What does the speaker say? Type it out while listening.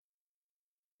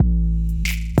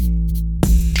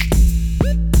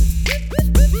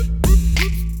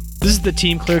This is the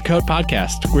Team Clear Coat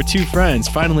podcast. We're two friends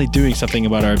finally doing something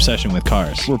about our obsession with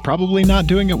cars. We're probably not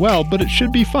doing it well, but it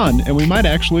should be fun, and we might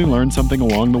actually learn something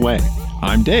along the way.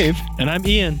 I'm Dave. And I'm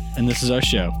Ian, and this is our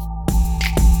show.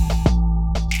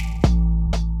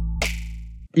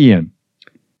 Ian.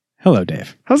 Hello,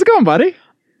 Dave. How's it going, buddy?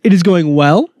 It is going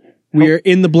well. We are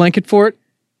in the blanket fort.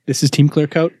 This is Team Clear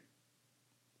Coat,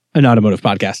 an automotive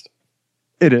podcast.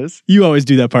 It is. You always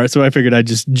do that part, so I figured I'd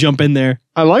just jump in there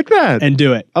I like that. and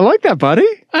do it. I like that, buddy.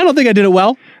 I don't think I did it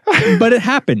well, but it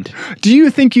happened. Do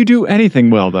you think you do anything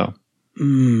well, though?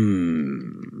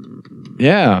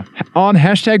 Yeah. On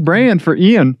hashtag brand for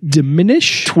Ian.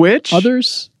 Diminish Twitch.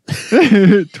 others.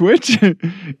 Twitch.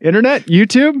 Internet.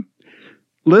 YouTube.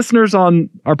 Listeners on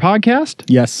our podcast.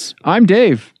 Yes. I'm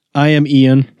Dave. I am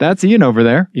Ian. That's Ian over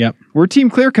there. Yep. We're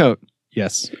Team Clear Coat.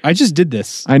 Yes. I just did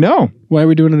this. I know. Why are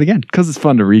we doing it again? Because it's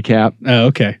fun to recap. Oh,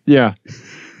 okay. Yeah.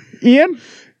 Ian,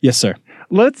 Yes, sir.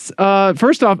 let's,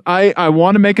 first off, I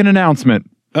want to make an announcement.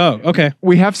 Oh, okay.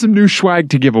 We have some new swag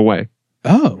to give away.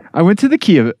 Oh. I went to the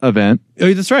Kia event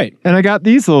Oh, that's right. and I got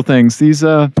these little things. These,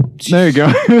 there you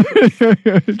go.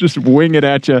 Just wing it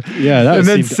at you. Yeah, that And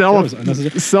then was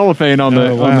unnecessary. cellophane on the,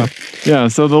 Oh, wow. yeah.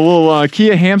 So the little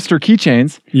Kia hamster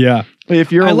keychains. Yeah.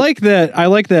 If you're, I like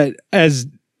that as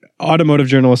automotive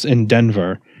journalists in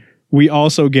Denver, we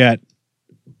also get,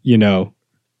 the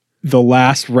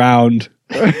last round,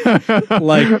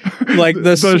 like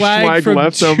the swag from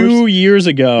leftovers. 2 years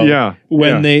ago. Yeah,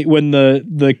 When yeah.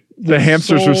 the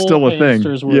hamsters were still a thing.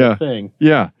 hamsters were Yeah. a thing.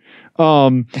 Yeah.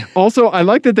 Also, I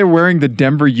like that they're wearing the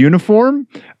Denver uniform.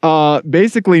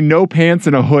 Basically, no pants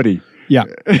and a hoodie. Yeah,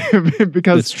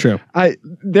 Because it's true.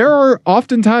 there are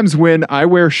often times when I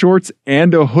wear shorts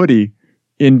and a hoodie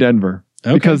in Denver.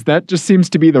 Okay. Because that just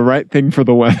seems to be the right thing for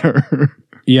the weather.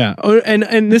 Yeah. Oh,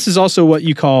 and this is also what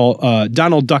you call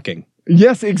Donald ducking.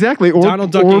 Yes, exactly. Or,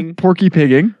 Donald ducking. or porky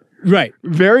pigging. Right.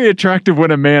 Very attractive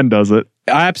when a man does it.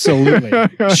 Absolutely.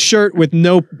 Shirt with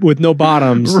no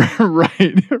bottoms.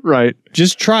 Right.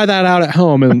 Just try that out at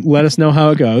home and let us know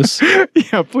how it goes.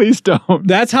 Yeah, please don't.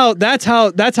 That's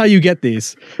how you get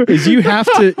these. Is you have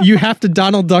to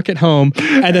Donald Duck at home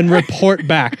and then report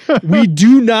back. We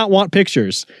do not want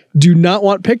pictures. Do not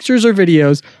want pictures or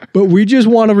videos, but we just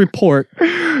want to report.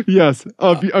 Yes,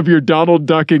 of your Donald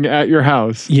ducking at your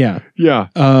house. Yeah. Yeah.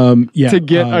 Yeah. To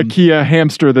get a Kia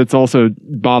hamster that's also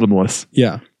bottomless.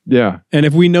 Yeah. Yeah. And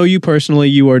if we know you personally,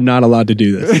 you are not allowed to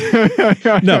do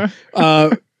this. No.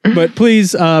 But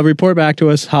please report back to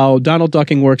us how Donald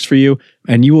ducking works for you,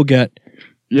 and you will get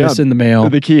this in the mail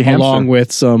the Kia hamster. along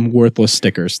with some worthless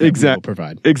stickers that we will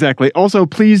provide. Exactly. Also,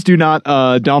 please do not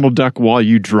Donald duck while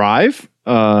you drive.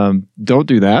 Don't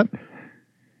do that.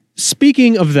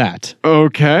 Speaking of that,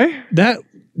 Okay. that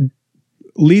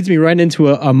leads me right into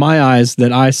a my eyes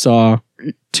that I saw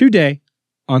today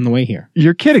on the way here.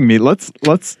 You're kidding me. Let's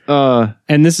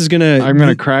And this is I'm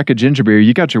gonna crack a ginger beer.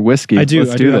 You got your whiskey. I do.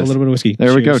 Let's I do do have this. a little bit of whiskey.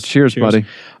 There we go. Cheers, buddy.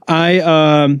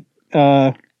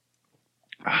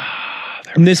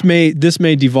 This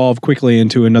may devolve quickly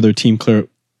into another Team Clear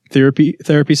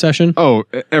therapy session. Oh,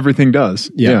 everything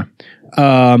does. Yeah.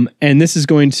 And this is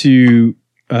going to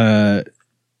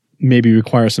maybe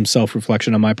require some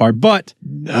self-reflection on my part, but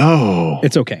No.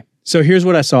 it's okay. So here's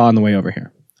what I saw on the way over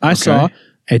here. I saw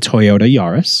a Toyota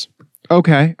Yaris.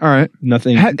 Okay. All right.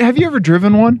 Nothing. Have you ever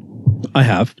driven one? I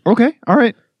have. Okay. All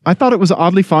right. I thought it was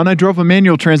oddly fun. I drove a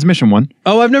manual transmission one.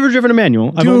 Oh, I've never driven a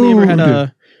manual. I've only ever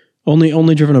had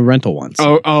only driven a rental once.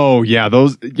 Oh, yeah.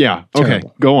 Those. Yeah. Okay.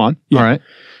 Terrible. Go on. Yeah. All right.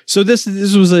 So this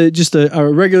was just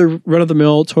a regular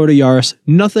run-of-the-mill Toyota Yaris.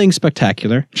 Nothing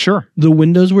spectacular. Sure. The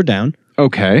windows were down.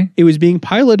 Okay. It was being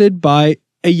piloted by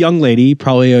a young lady,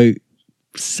 probably a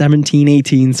 17,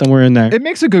 18, somewhere in there. It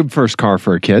makes a good first car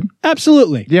for a kid.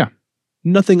 Absolutely. Yeah.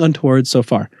 Nothing untoward so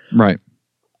far. Right.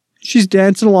 She's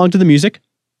dancing along to the music.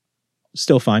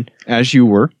 Still fine. As you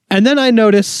were. And then I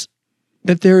notice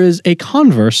that there is a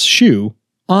Converse shoe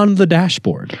on the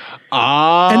dashboard.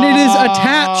 And it is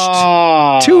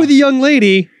attached to the young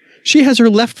lady. She has her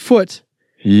left foot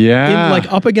Yeah.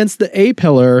 up against the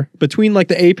A-pillar, between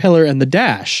the A-pillar and the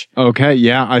dash. Okay.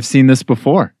 Yeah. I've seen this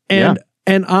before.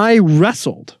 And I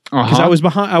wrestled because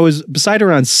I was beside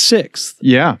her on 6th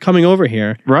Yeah. coming over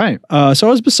here. Right. So I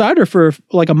was beside her for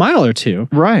a mile or two.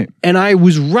 Right. And I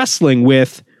was wrestling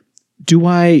with, do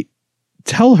I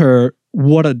tell her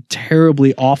what a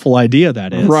terribly awful idea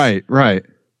that is? Right.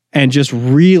 And just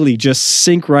really just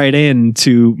sink right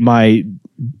into my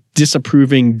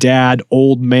disapproving dad,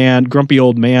 grumpy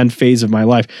old man phase of my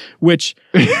life, which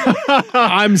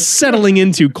I'm settling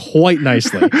into quite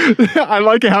nicely. I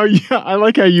like how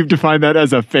you've defined that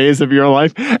as a phase of your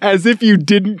life, as if you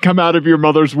didn't come out of your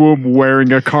mother's womb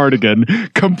wearing a cardigan,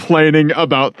 complaining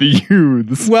about the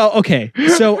youths. Well, okay,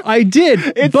 so I did.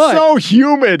 It's so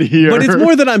humid here. But it's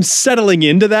more that I'm settling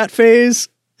into that phase.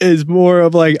 Is more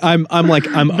of like I'm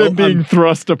being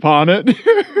thrust upon it.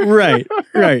 Right.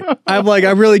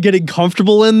 I'm really getting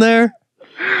comfortable in there.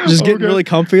 Just getting really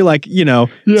comfy, like,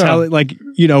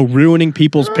 ruining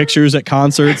people's pictures at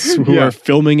concerts who are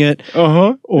filming it.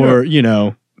 Or,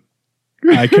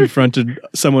 I confronted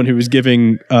someone who was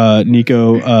giving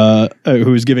Nico,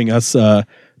 who was giving us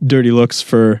dirty looks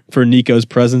for Nico's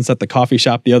presence at the coffee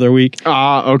shop the other week.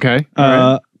 Okay.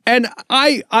 And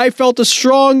I felt a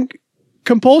strong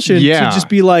compulsion to just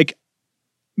be like,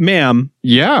 ma'am,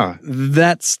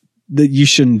 that you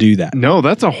shouldn't do that. No,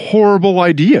 that's a horrible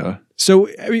idea. So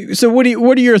what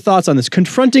are your thoughts on this?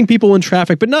 Confronting people in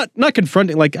traffic, but not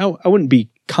confronting, like I wouldn't be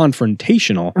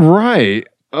confrontational. Right.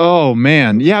 Oh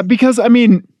man. Yeah, because I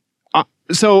mean,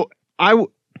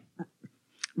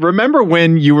 remember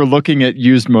when you were looking at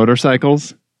used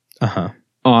motorcycles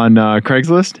on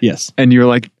Craigslist? Yes. And you were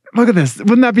like, look at this.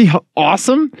 Wouldn't that be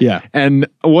awesome? Yeah. And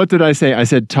what did I say? I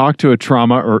said, talk to a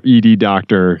trauma or ED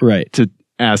doctor to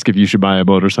ask if you should buy a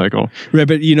motorcycle. Right.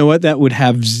 But you know what? That would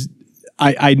have,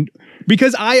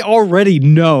 because I already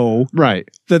know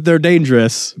that they're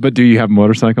dangerous. But do you have a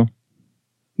motorcycle?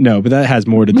 No, but that has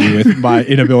more to do with my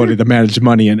inability to manage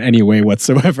money in any way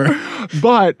whatsoever.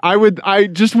 But I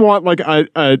just want like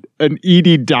an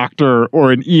ED doctor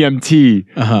or an EMT,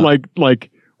 like,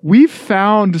 we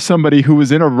found somebody who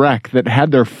was in a wreck that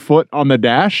had their foot on the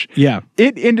dash. Yeah.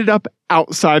 It ended up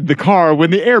outside the car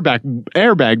when the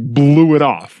airbag blew it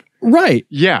off. Right.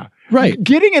 Yeah. Right.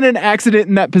 Getting in an accident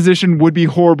in that position would be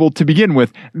horrible to begin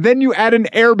with. Then you add an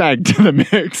airbag to the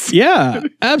mix. Yeah,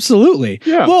 absolutely.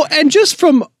 Yeah. Well, and just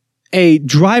from a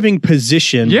driving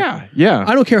position. Yeah.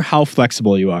 I don't care how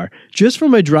flexible you are. Just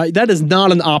from that is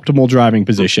not an optimal driving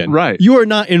position. Right. You are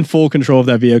not in full control of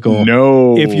that vehicle.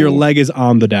 No. If your leg is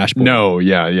on the dashboard. No.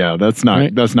 Yeah. That's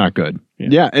not good.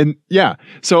 Yeah.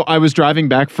 So I was driving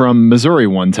back from Missouri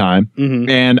one time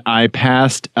and I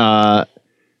passed, a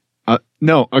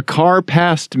car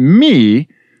passed me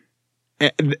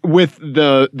with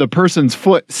the person's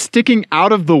foot sticking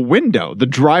out of the window, the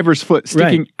driver's foot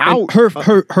sticking out.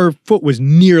 And her foot was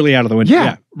nearly out of the window.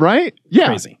 Yeah. Right? Yeah.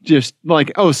 Crazy. Just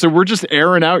like, so we're just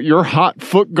airing out your hot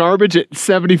foot garbage at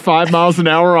 75 miles an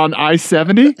hour on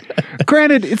I-70?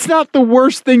 Granted, it's not the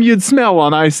worst thing you'd smell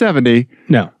on I-70.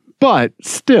 No. But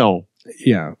still.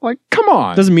 Yeah. Like, come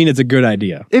on. Doesn't mean it's a good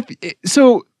idea.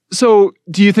 So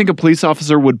do you think a police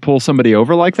officer would pull somebody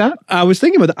over like that? I was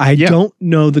thinking about that. I don't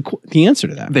know the answer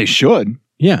to that. They should.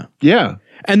 Yeah. Yeah.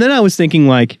 And then I was thinking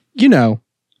like,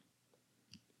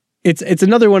 it's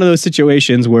another one of those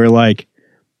situations where like,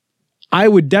 I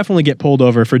would definitely get pulled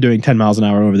over for doing 10 miles an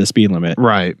hour over the speed limit.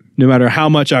 Right. No matter how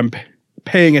much I'm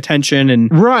paying attention and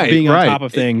being on top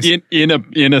of things. In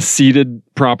a seated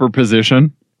proper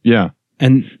position. Yeah.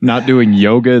 And not doing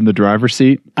yoga in the driver's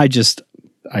seat. I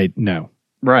know.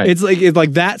 Right. It's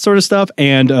like that sort of stuff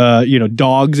and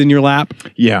dogs in your lap.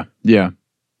 Yeah.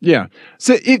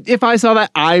 So if I saw that,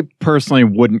 I personally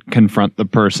wouldn't confront the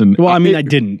person. Well, I mean, I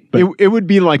didn't. But it would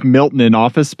be like Milton in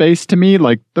Office Space to me.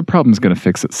 Like the problem's going to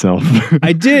fix itself.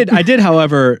 I did,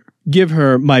 however, give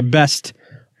her my best.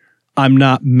 I'm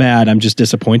not mad. I'm just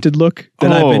disappointed look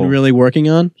that I've been really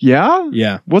working on. Yeah.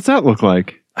 Yeah. What's that look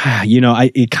like?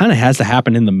 It kind of has to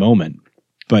happen in the moment.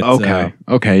 But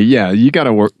okay, yeah, you got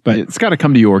to work, but it's got to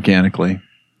come to you organically.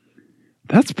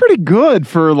 That's pretty good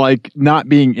for like not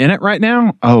being in it right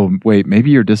now. Oh, wait, maybe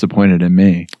you're disappointed in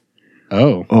me.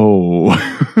 Oh,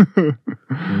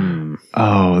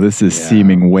 this is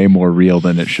seeming way more real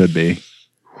than it should be.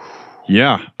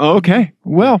 Yeah. Okay.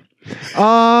 Well,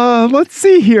 let's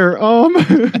see here.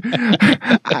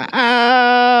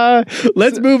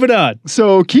 Let's move it on.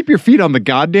 So keep your feet on the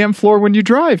goddamn floor when you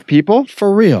drive, people.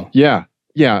 For real. Yeah.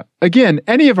 Yeah. Again,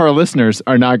 any of our listeners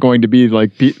are not going to be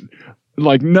like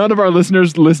none of our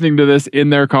listeners listening to this in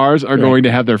their cars are going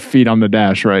to have their feet on the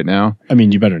dash right now. I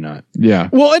mean, you better not. Yeah.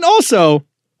 Well, and also,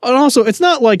 it's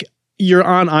not like you're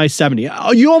on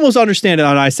I-70. You almost understand it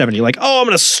on I-70. Like, I'm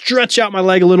going to stretch out my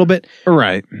leg a little bit.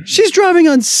 Right. She's driving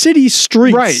on city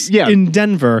streets in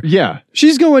Denver. Yeah.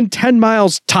 She's going 10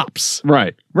 miles tops.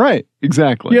 Right.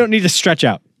 Exactly. You don't need to stretch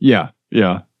out. Yeah.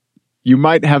 You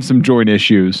might have some joint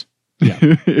issues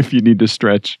if you need to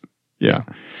stretch. Yeah.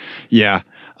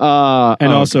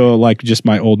 And also, like, just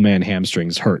my old man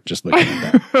hamstrings hurt just looking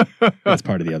at that. That's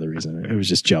part of the other reason. It was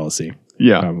just jealousy.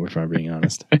 Yeah. If I'm being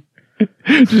honest.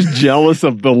 Just jealous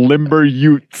of the limber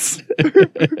Utes.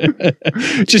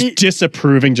 Just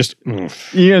disapproving. Just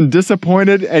Ian,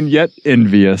 disappointed and yet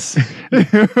envious.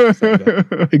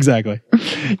 Exactly.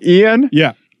 Ian?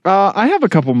 Yeah. I have a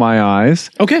couple my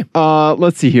eyes. Okay.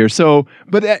 Let's see here. So,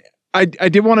 but I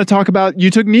did want to talk about,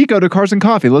 you took Nico to Cars and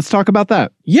Coffee. Let's talk about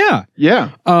that. Yeah. Yeah.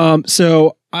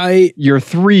 So You're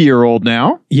 3-year-old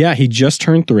now. Yeah, he just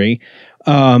turned 3.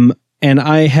 And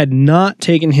I had not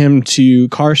taken him to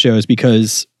car shows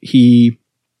because he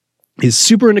is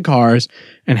super into cars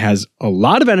and has a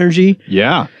lot of energy.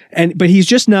 Yeah. But he's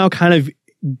just now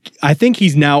I think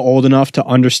he's now old enough to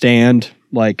understand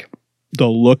like the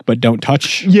look but don't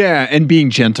touch. Yeah, and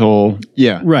being gentle.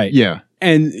 Yeah. Right. Yeah.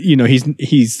 And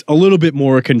he's a little bit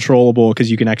more controllable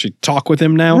because you can actually talk with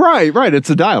him now. Right. It's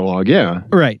a dialogue. Yeah.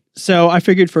 Right. So I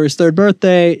figured for his 3rd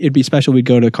birthday, it'd be special. We'd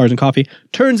go to Cars and Coffee.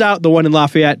 Turns out the one in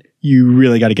Lafayette, you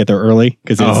really got to get there early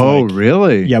because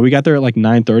really? Yeah, we got there at like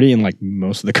 9:30 and like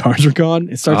most of the cars were gone.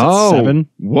 It starts at 7.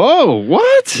 Whoa!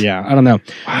 What? Yeah, I don't know.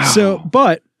 Wow. So,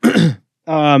 but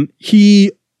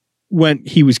he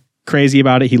was crazy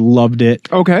about it. He loved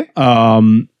it. Okay.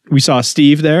 We saw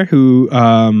Steve there who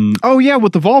oh yeah,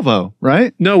 with the Volvo,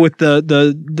 right? No, with the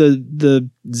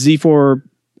Z4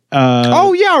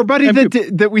 oh yeah, our buddy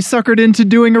that we suckered into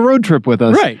doing a road trip with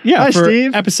us. Right. Yeah. Hi, for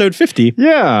Steve. episode 50.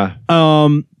 Yeah.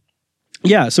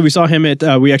 Yeah. So we saw him at.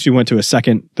 We actually went to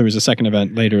there was a second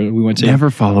event later. We went to. Never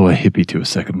follow a hippie to a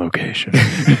second location.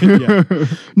 Yeah.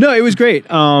 No, it was great.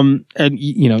 And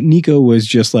Nico was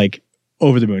just like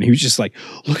over the moon. He was just like,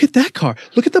 look at that car.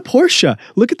 Look at the Porsche.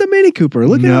 Look at the Mini Cooper.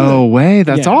 Look at no way.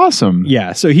 That's awesome.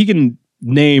 Yeah. So he can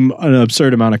name an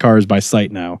absurd amount of cars by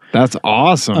sight now. That's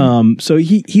awesome. So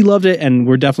he loved it, and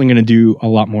we're definitely going to do a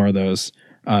lot more of those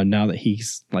now that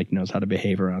he's like knows how to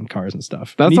behave around cars and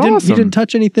stuff. That's awesome. Awesome. He didn't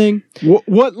touch anything.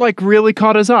 What like really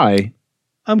caught his eye?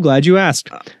 I'm glad you asked.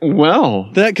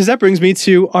 Well, because that brings me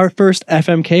to our first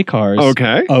FMK cars.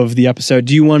 Okay. Of the episode.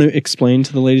 Do you want to explain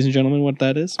to the ladies and gentlemen what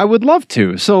that is? I would love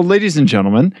to. So, ladies and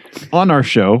gentlemen, on our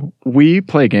show, we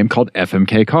play a game called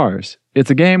FMK Cars.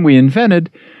 It's a game we invented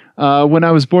when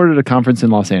I was bored at a conference in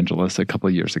Los Angeles a couple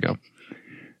of years ago.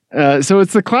 So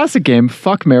it's the classic game,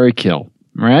 Fuck, Marry, Kill,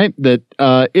 right? That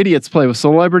idiots play with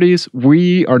celebrities.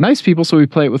 We are nice people, so we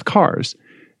play it with cars.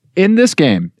 In this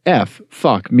game,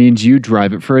 fuck, means you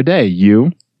drive it for a day.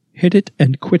 You hit it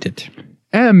and quit it.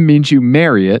 M means you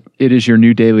marry it. It is your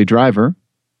new daily driver.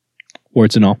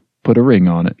 Warts and all. Put a ring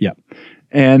on it. Yep.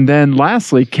 And then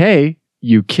lastly, K,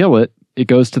 you kill it. It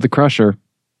goes to the crusher.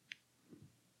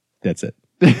 That's it.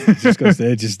 It's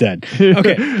just dead.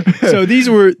 Okay. So these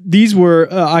were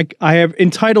I have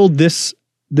entitled this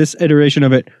iteration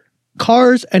of it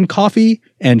Cars and Coffee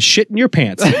and Shit in Your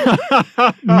Pants.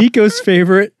 Nico's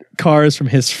favorite cars from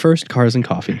his first Cars and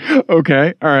Coffee.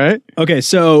 Okay. All right. Okay.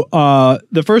 So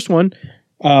the first one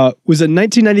was a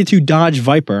 1992 Dodge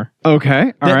Viper.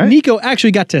 Okay. All that right. Nico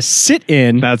actually got to sit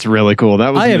in. That's really cool.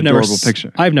 That was an adorable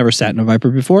picture. I've never sat in a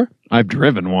Viper before. I've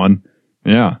driven one.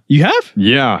 Yeah. You have?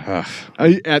 Yeah.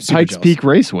 At Pikes jealous. Peak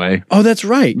Raceway. Oh, that's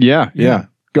right. Yeah.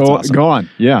 Go on.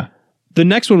 Yeah. The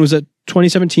next one was a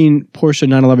 2017 Porsche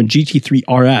 911 GT3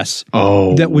 RS.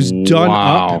 Oh, that was done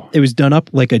up. It was done up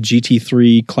like a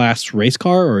GT3 class race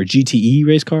car or a GTE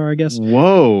race car, I guess.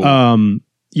 Whoa.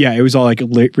 Yeah, it was all like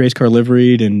race car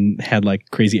liveried and had like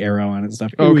crazy arrow on it and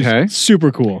stuff. It was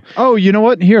super cool. Oh, you know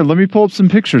what? Here, let me pull up some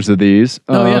pictures of these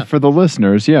for the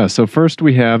listeners. Yeah. So first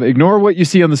we have, ignore what you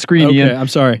see on the screen, Okay, Ian. I'm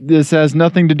sorry. This has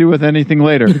nothing to do with anything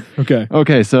later. Okay.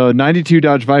 Okay, so 92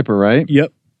 Dodge Viper, right?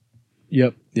 Yep.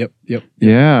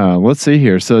 Yeah, let's see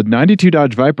here. So 92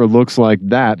 Dodge Viper looks like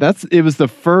that. It was the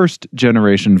first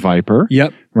generation Viper.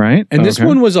 Yep. Right? And this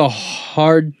one was a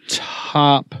hard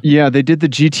top. Yeah, they did the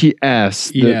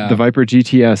GTS, the Viper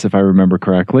GTS, if I remember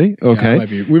correctly. Okay.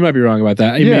 Yeah, we might be wrong about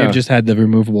that. It may have just had the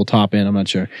removable top in. I'm not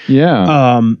sure.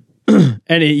 Yeah.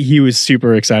 And he was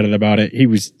super excited about it. He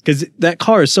was, because that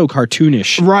car is so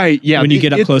cartoonish. Right. Yeah. When you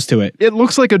get up close to it. It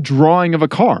looks like a drawing of a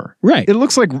car. Right. It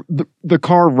looks like the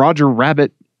car Roger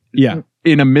Rabbit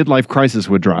in a midlife crisis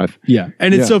would drive. Yeah.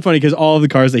 And it's so funny because all of the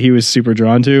cars that he was super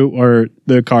drawn to are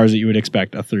the cars that you would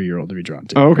expect a 3-year-old to be drawn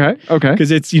to. Okay. Okay.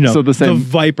 Because it's, so the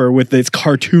Viper with its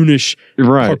cartoonish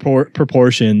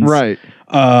proportions. Right.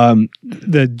 The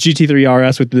GT3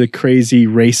 RS with the crazy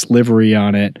race livery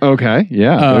on it. Okay.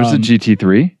 Yeah. There's a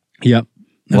GT3. Yep.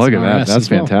 Look at that. That's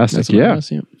fantastic. That's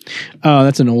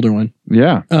that's an older one.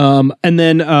 Yeah. And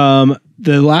then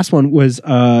the last one was,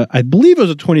 I believe it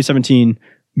was a 2017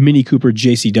 Mini Cooper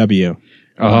JCW.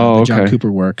 Oh, the John okay.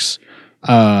 Cooper works.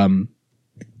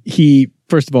 He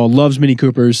first of all loves Mini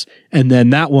Coopers, and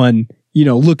then that one,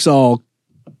 looks all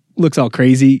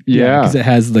crazy. Yeah. because it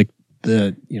has like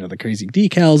the the crazy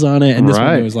decals on it, and this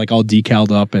Right. one was like all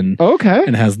decaled up and Okay.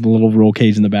 and has the little roll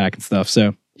cage in the back and stuff.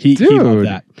 So he Dude, loved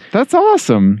that. That's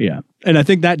awesome. Yeah. And I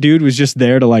think that dude was just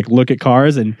there to like look at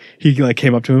cars, and he like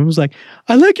came up to him and was like,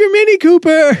 "I like your Mini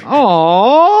Cooper."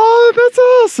 Oh, that's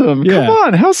awesome. Yeah. Come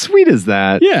on. How sweet is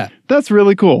that? Yeah. That's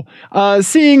really cool.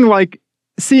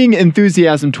 Seeing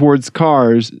enthusiasm towards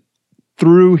cars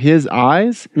through his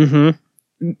eyes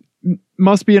Mm-hmm.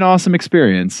 must be an awesome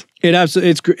experience.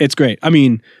 It's great. I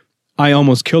mean, I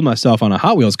almost killed myself on a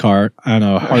Hot Wheels car on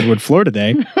a hardwood floor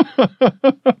today.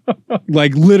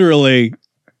 Like literally,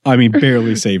 I mean,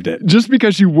 barely saved it. Just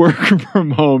because you work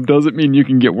from home doesn't mean you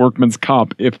can get workman's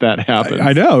comp if that happens.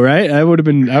 I know, right? I would have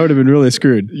been really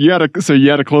screwed. You had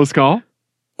a close call?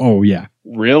 Oh yeah.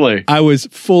 Really? I was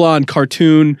full on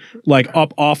cartoon, like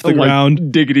up off the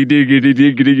ground. Diggity, diggity,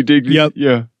 diggity, diggity. Yep.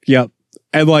 Yeah. Yep.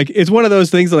 And like, it's one of those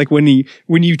things that, like when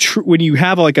you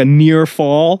have like a near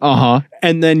fall,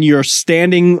 and then you're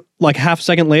standing like half a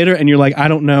second later, and you're like, I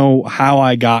don't know how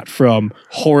I got from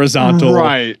horizontal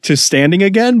to standing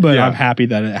again, but I'm happy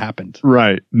that it happened.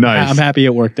 Right. Nice. I'm happy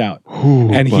it worked out.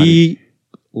 Ooh, And buddy. he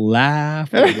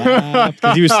laughed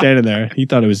because he was standing there. He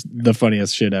thought it was the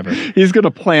funniest shit ever. He's going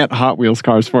to plant Hot Wheels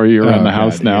cars for you around the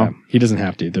house now. Yeah. He doesn't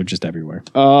have to. They're just everywhere.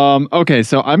 Okay,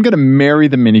 so I'm going to marry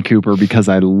the Mini Cooper because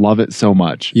I love it so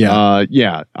much. Yeah.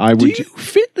 I would. Do you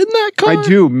fit in that car? I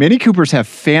do. Mini Coopers have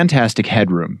fantastic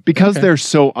headroom because they're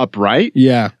so upright.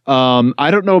 Yeah.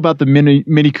 I don't know about the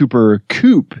Mini Cooper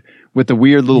Coupe with the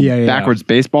weird little backwards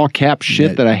baseball cap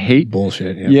shit that I hate.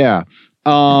 Bullshit. Yeah.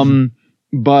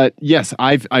 But yes,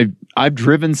 I've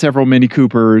driven several Mini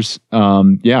Coopers.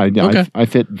 I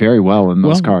fit very well in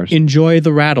those cars. Enjoy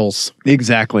the rattles.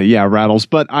 Exactly. Yeah, rattles.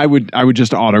 But I would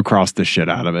just autocross the shit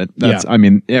out of it. I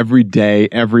mean, every day,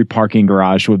 every parking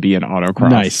garage would be an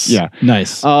autocross. Nice. Yeah.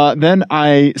 Nice.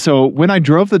 So when I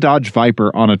drove the Dodge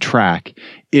Viper on a track,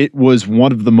 it was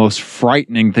one of the most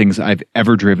frightening things I've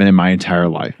ever driven in my entire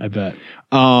life. I bet.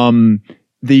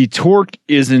 The torque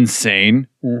is insane.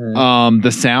 The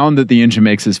sound that the engine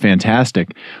makes is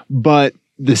fantastic, but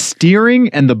the steering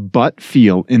and the butt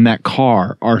feel in that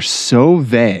car are so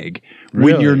vague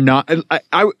when you're not.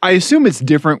 I assume it's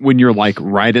different when you're like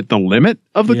right at the limit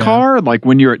of the car, like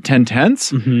when you're at 10 tenths.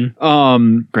 Great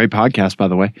podcast, by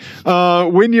the way.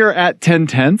 When you're at 10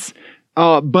 tenths,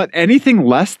 but anything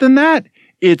less than that,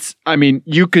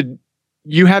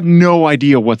 you have no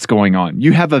idea what's going on.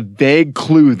 You have a vague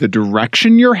clue the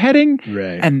direction you're heading,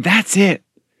 and that's it.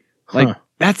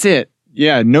 That's it.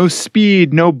 Yeah, no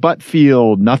speed, no butt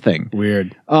feel, nothing.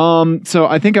 Weird. So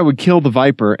I think I would kill the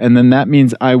Viper, and then that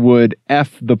means I would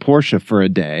F the Porsche for a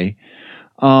day.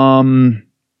 And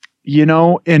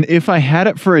if I had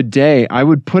it for a day, I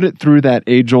would put it through that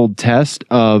age-old test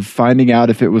of finding out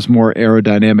if it was more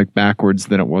aerodynamic backwards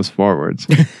than it was forwards.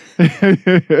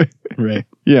 Right.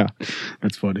 Yeah.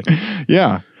 That's funny.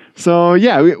 Yeah. So,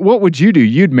 what would you do?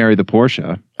 You'd marry the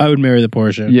Porsche. I would marry the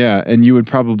Porsche. Yeah, and you would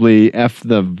probably F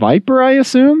the Viper, I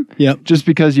assume? Yep. Just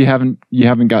because you haven't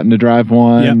gotten to drive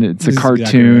one. Yep. It's a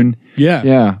cartoon. Exactly right.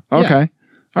 Yeah. Okay.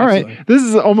 All Absolutely. right. This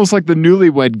is almost like the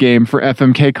newlywed game for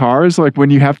FMK cars, like when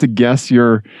you have to guess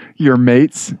your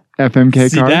mate's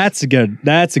FMK cars.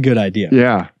 That's a good idea.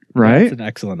 Yeah. Right? That's an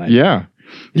excellent idea. Yeah.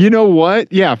 You know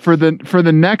what? Yeah, for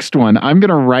the next one, I'm going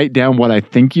to write down what I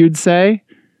think you'd say.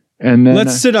 And then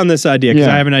Let's sit on this idea because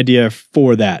I have an idea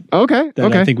for that. Okay.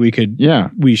 That I think we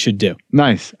should do.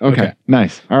 Nice. Okay.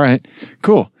 Nice. All right.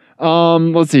 Cool.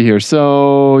 Let's see here.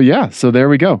 So there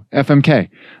we go. FMK.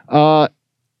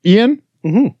 Ian,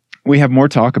 we have more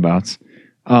talkabouts.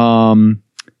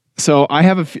 So I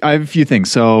have a few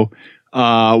things. So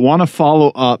want to follow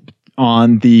up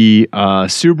on the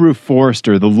Subaru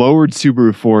Forester, the lowered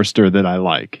Subaru Forester that I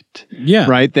liked. Yeah.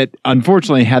 Right? That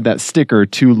unfortunately had that sticker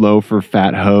too low for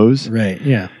fat hose. Right.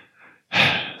 Yeah.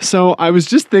 So I was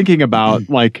just thinking about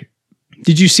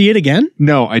Did you see it again?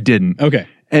 No, I didn't. Okay.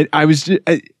 And I was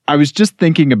just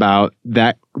thinking about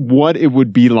that, what it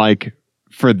would be like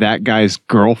for that guy's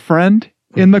girlfriend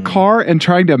in the car, and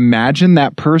trying to imagine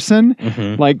that person.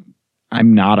 Like,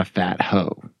 I'm not a fat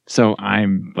hoe, so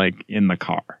I'm like in the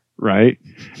car. Right.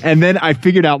 And then I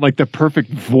figured out like the perfect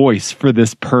voice for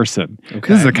this person. Okay.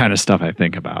 This is the kind of stuff I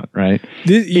think about. Right.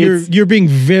 You're being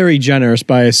very generous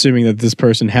by assuming that this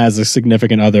person has a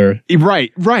significant other.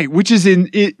 Right. Which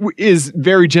is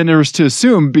very generous to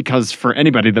assume, because for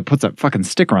anybody that puts a fucking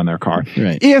sticker on their car,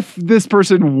 if this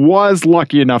person was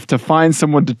lucky enough to find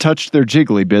someone to touch their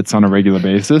jiggly bits on a regular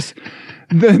basis,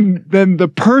 then the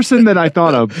person that I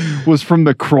thought of was from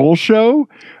the Kroll Show,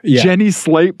 Jenny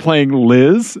Slate playing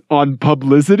Liz on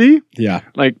Publicity. Yeah.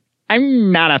 Like,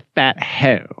 I'm not a fat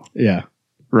hoe. Yeah.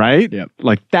 Right? Yep.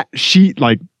 Like that, she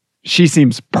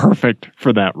seems perfect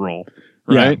for that role.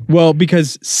 Right? Yeah. Well,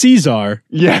 because Caesar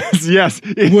yes,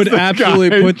 would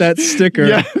absolutely put that sticker,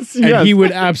 and he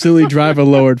would absolutely drive a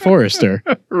lowered Forester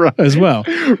as well.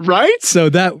 Right? So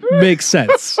that makes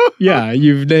sense. Yeah,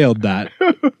 you've nailed that.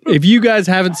 If you guys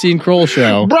haven't seen Kroll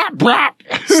Show,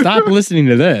 stop listening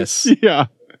to this. Yeah.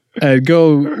 And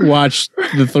go watch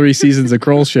the 3 seasons of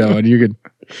Kroll Show, and you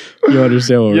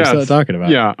understand what we're talking about.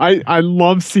 Yeah, I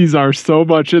love Caesar so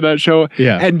much in that show.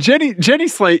 Yeah. And Jenny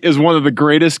Slate is one of the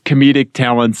greatest comedic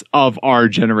talents of our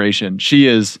generation. She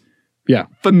is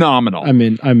phenomenal. I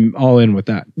mean, I'm all in with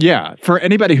that. Yeah. For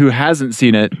anybody who hasn't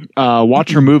seen it,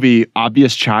 watch her movie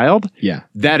Obvious Child. Yeah.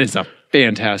 That is a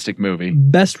fantastic movie.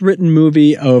 Best written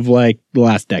movie of like the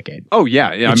last decade. Oh,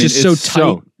 yeah. It's just so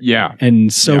tight.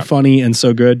 And so funny and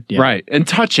so good. Yeah. Right. And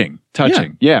touching.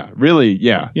 Yeah. Really.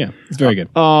 Yeah. Yeah. It's very good.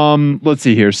 Let's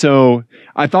see here. So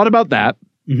I thought about that.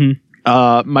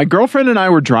 Mm-hmm. My girlfriend and I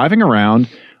were driving around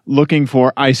looking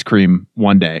for ice cream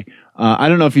one day. I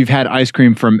don't know if you've had ice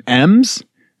cream from M's.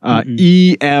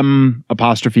 E-M''S.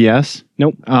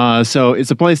 Nope. So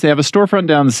it's a place, they have a storefront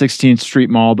down the 16th Street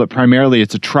Mall, but primarily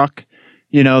it's a truck,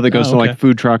 that goes to like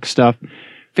food truck stuff.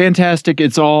 Fantastic.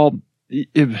 It's all,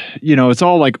 it's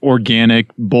all like organic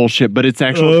bullshit, but it's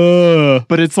actually,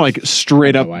 but it's like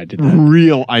straight up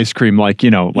real ice cream, like,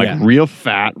 real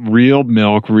fat, real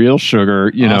milk, real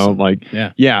sugar,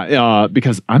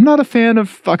 because I'm not a fan of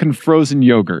fucking frozen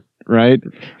yogurt. Right?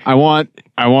 I want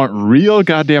real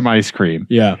goddamn ice cream.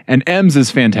 Yeah. And M's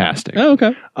is fantastic. Oh,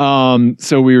 okay.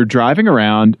 So we were driving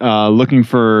around looking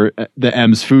for the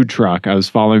M's food truck. I was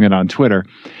following it on Twitter.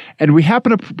 And we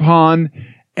happened upon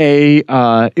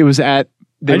it was at...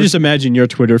 I just imagine your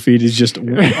Twitter feed is just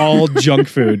all junk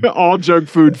food. All junk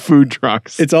food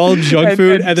trucks. It's all junk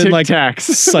food and then like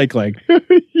cycling.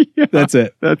 Yeah, that's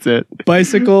it.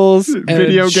 Bicycles,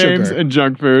 video games, sugar. and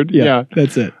junk food. Yeah,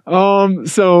 that's it.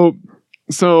 So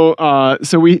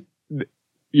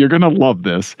you're gonna love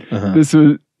this.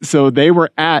 So they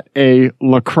were at a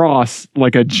lacrosse,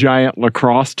 like a giant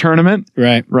lacrosse tournament.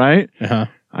 Right.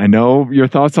 I know your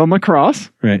thoughts on lacrosse.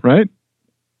 Right.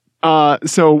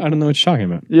 So I don't know what you're talking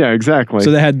about. Yeah, exactly. So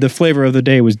they had the flavor of the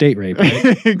day was date rape.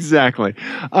 Right? Exactly.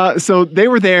 So they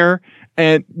were there,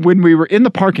 and when we were in the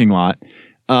parking lot,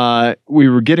 we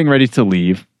were getting ready to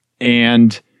leave,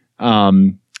 and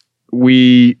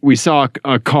we saw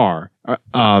a car.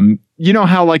 You know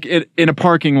how like in a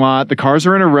parking lot, the cars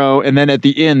are in a row, and then at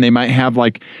the end they might have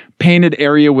like painted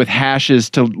area with hashes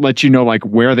to let you know like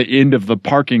where the end of the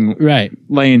parking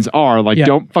lanes are. Like,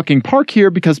 don't fucking park here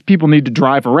because people need to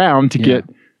drive around to get,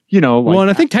 well,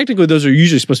 and I think technically those are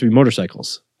usually supposed to be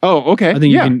motorcycles. Oh, okay. I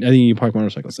think you park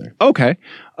motorcycles there. Okay.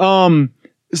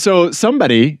 So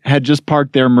somebody had just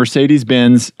parked their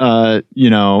Mercedes-Benz,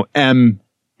 M.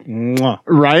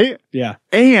 Right? Yeah.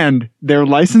 And their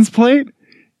license plate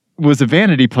was a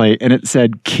vanity plate, and it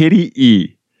said Kitty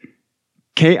E.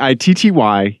 Kitty.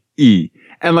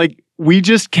 And like, we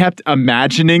just kept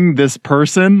imagining this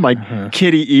person, like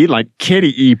Kitty E, like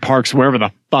Kitty E parks wherever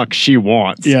the fuck she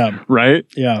wants. Yeah. Right?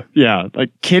 Yeah. Yeah.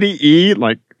 Like Kitty E,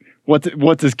 like,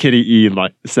 what does Kitty E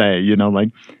like say? Like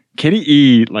Kitty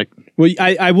E, like. Well,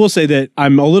 I will say that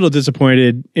I'm a little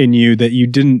disappointed in you that you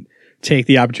didn't take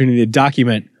the opportunity to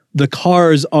document the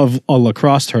cars of a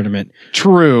lacrosse tournament.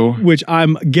 True. Which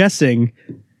I'm guessing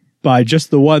by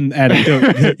just the one anecdote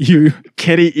that you...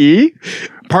 Kitty E?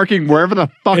 Parking wherever the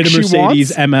fuck she wants? In a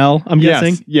Mercedes ML, I'm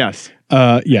guessing? Yes.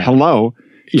 Yeah. Hello?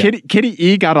 Yeah. Kitty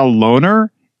E got a loaner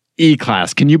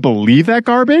E-Class. Can you believe that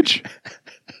garbage?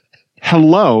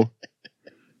 Hello?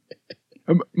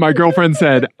 My girlfriend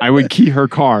said I would key her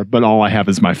car, but all I have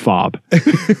is my fob.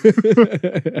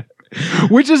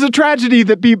 Which is a tragedy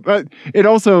that people, it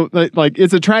also, like,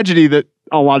 it's a tragedy that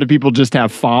a lot of people just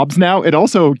have fobs now. It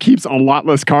also keeps a lot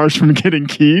less cars from getting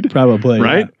keyed. Probably.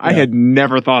 Right? Yeah. I had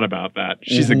never thought about that.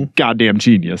 She's a goddamn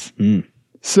genius.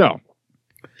 So,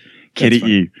 Kitty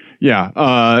E. Yeah.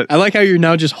 I like how you're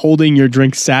now just holding your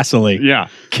drink sassily. Yeah.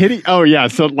 Kitty. Oh, yeah.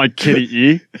 So, like, Kitty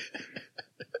E.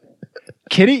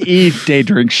 Kitty E day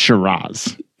drinks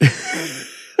Shiraz.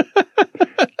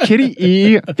 Kitty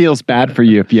E feels bad for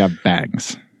you if you have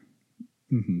bangs.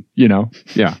 Yeah.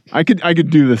 I could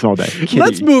do this all day.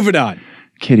 Let's move it on.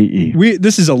 Kitty E.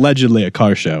 This is allegedly a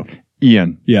car show.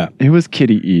 Ian. Yeah. It was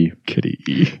Kitty E. Kitty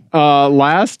E.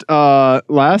 Last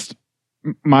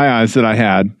My Eyes that I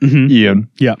had, Ian.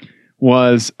 Yeah.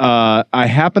 Was I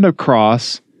happened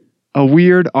across a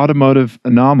weird automotive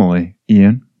anomaly,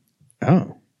 Ian.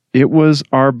 Oh. It was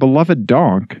our beloved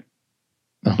donk,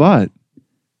 but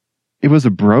it was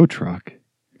a bro truck.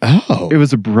 Oh. It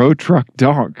was a bro truck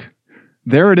donk.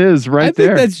 There it is right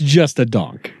there. I think that's just a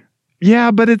donk.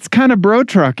 Yeah, but it's kind of bro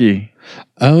trucky.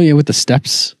 Oh, yeah, with the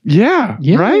steps. Yeah,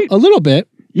 right? A little bit.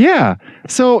 Yeah.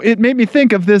 So it made me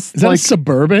think of this. Is that a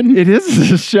Suburban? It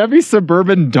is a Chevy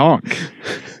Suburban donk.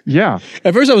 Yeah.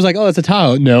 At first I was like, oh, it's a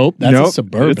Tahoe. Nope, that's a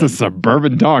Suburban. It's a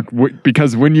Suburban donk.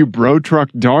 Because when you bro truck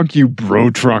donk, you bro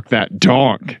truck that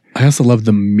donk. I also love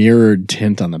the mirrored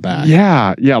tint on the back.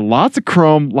 Yeah. Yeah. Lots of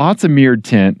chrome, lots of mirrored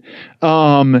tint.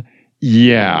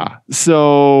 Yeah.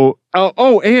 So,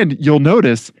 and you'll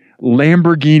notice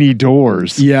Lamborghini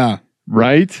doors. Yeah.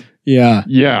 Right? Yeah.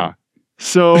 Yeah.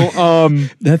 So,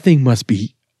 that thing must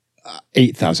be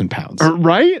 8,000 pounds.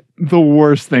 Right? The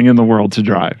worst thing in the world to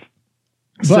drive.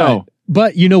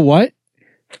 But you know what?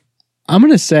 I'm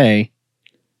going to say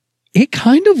it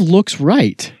kind of looks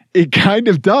right. It kind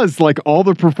of does. Like all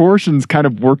the proportions kind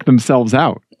of work themselves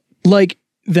out. Like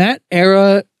that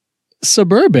era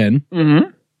Suburban.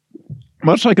 Mm-hmm.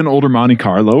 Much like an older Monte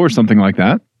Carlo or something like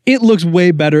that. It looks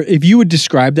way better. If you would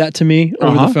describe that to me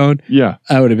over the phone, yeah,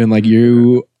 I would have been like,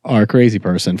 you are a crazy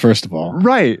person, first of all.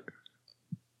 Right.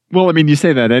 Well, I mean, you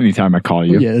say that anytime I call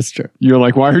you. Yeah, that's true. You're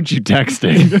like, why aren't you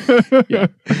texting? Yeah.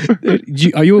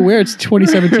 Are you aware it's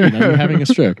 2017? Are you having a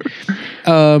stroke?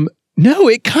 No,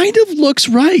 it kind of looks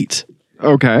right.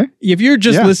 Okay. If you're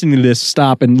just listening to this,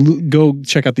 stop and go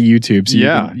check out the YouTube. So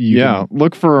you can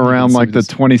look for around like the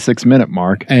 26-minute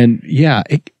mark. And yeah,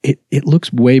 it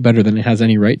looks way better than it has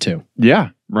any right to. Yeah.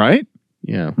 Right.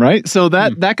 Yeah. Right. So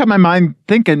that got my mind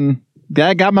thinking.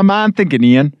 That got my mind thinking,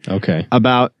 Ian. Okay.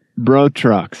 About bro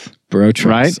trucks. Bro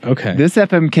trucks. Right. Okay. This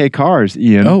FMK cars,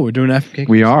 Ian. Oh, we're doing FMK cars.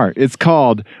 We are. It's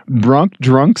called Brunk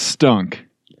Drunk Stunk.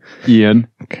 Ian.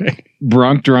 Okay.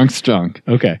 Brunk Drunk Stunk.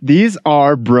 Okay. These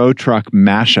are bro truck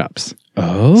mashups.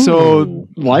 Oh. So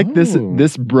like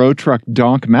this bro truck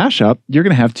donk mashup, you're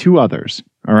going to have two others.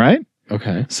 All right.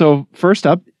 Okay. So first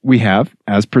up, we have,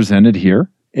 as presented here,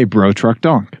 a bro truck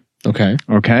donk. Okay.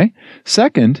 Okay.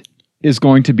 Second is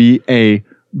going to be a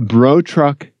bro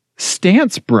truck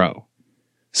stance bro.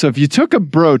 So if you took a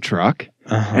bro truck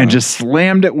and just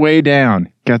slammed it way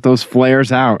down, got those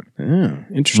flares out. Oh,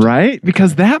 interesting. Right?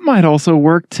 Because that might also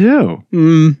work too.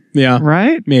 Yeah.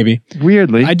 Right? Maybe.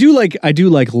 Weirdly. I do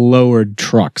like lowered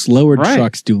trucks. Lowered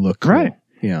trucks do look cool. Right.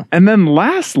 Yeah. And then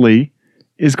lastly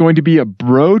is going to be a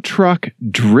bro truck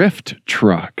drift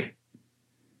truck.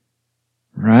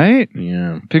 Right?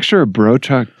 Yeah. Picture a bro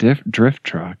truck drift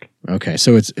truck. Okay.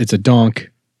 So it's a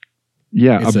donk.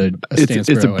 Yeah. It's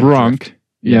a brunk.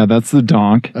 Yeah, that's the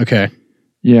donk. Okay.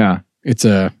 Yeah. It's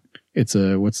a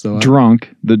what's the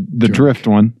drunk, the drift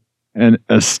one, and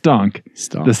a stunk.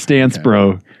 The stance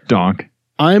bro donk.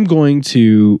 I'm going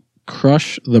to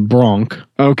crush the bronc.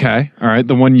 Okay. All right.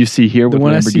 The one you see here with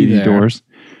Lamborghini doors.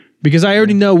 Because I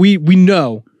already know we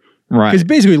know. Right. Because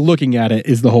basically looking at it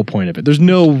is the whole point of it. There's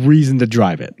no reason to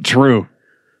drive it. True.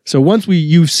 So once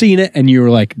you've seen it and you're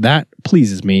like, that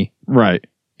pleases me. Right.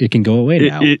 It can go away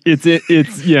now. It's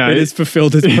yeah. It has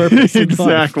fulfilled its purpose.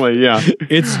 Exactly. Yeah.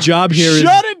 Its job here is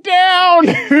shut it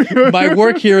down. My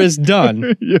work here is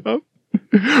done. Yep.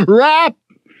 Wrap.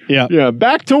 Yeah. Yeah.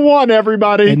 Back to one,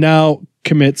 everybody. And now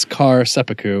commits car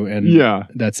seppuku, and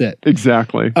that's it.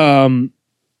 Exactly.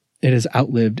 It has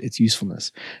outlived its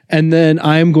usefulness. And then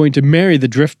I'm going to marry the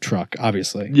drift truck,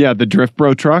 obviously. Yeah, the drift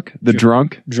bro truck, the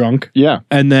drunk. Yeah.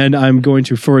 And then I'm going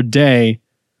to, for a day,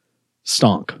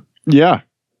 stonk. Yeah.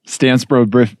 Stance bro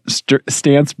drift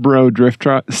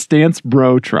truck. Stance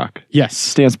bro truck. Yes.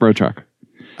 Stance bro truck.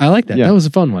 I like that. Yeah. That was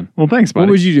a fun one. Well, thanks, buddy.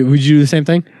 What would you do? Would you do the same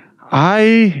thing?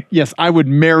 I would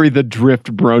marry the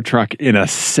drift bro truck in a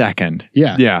second.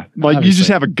 Yeah. Yeah. Like obviously. You just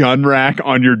have a gun rack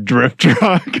on your drift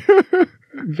truck.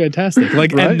 Fantastic.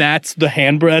 Like, right? And that's the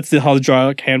handbrake. That's the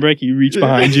hydraulic handbrake. You reach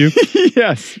behind you.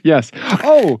 Yes.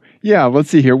 Oh, yeah. Let's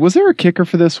see here. Was there a kicker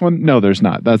for this one? No, there's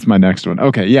not. That's my next one.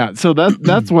 Okay. Yeah. So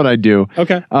that's what I do.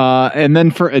 Okay. And then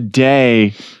for a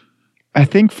day, I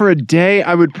think for a day,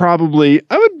 I would probably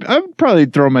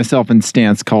throw myself in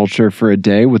stance culture for a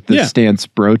day with the stance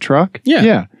bro truck.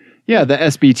 Yeah. Yeah. The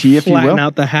SBT, if you will. Flatten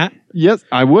out the hat. Yes,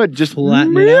 I would. Just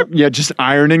flatten it out. Yeah. Just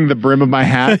ironing the brim of my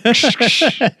hat.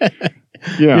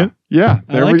 Yeah.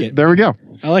 There we go.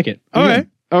 I like it. All right.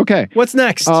 Okay. What's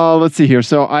next? Let's see here.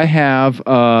 So I have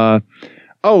I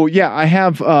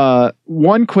have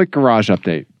one quick garage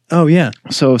update. Oh yeah.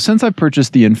 So since I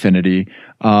purchased the Infiniti,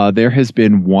 there has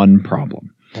been one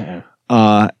problem.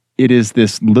 It is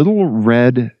this little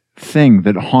red thing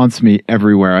that haunts me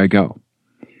everywhere I go.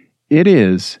 It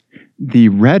is the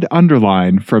red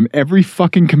underline from every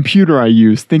fucking computer I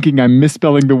use, thinking I'm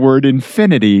misspelling the word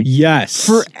infinity. Yes.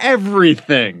 For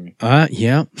everything.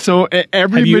 Yeah. So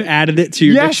every... Have you added it to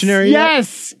your dictionary yet?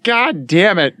 Yes. God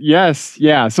damn it. Yes.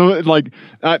 Yeah. So like,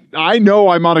 I know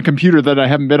I'm on a computer that I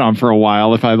haven't been on for a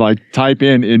while. If I like type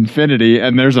in infinity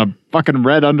and there's a fucking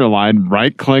red underline,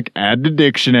 right click, add to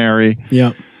dictionary.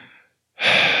 Yeah.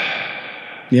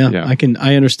 Yeah.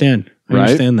 I understand. I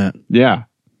understand that. Yeah.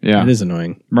 Yeah. It is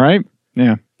annoying. Right?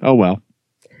 Yeah. Oh, well.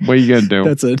 What are you going to do?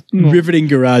 That's a riveting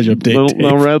garage update.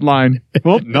 Little red line.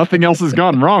 Well, nothing else has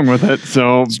gone wrong with it.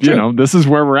 So, this is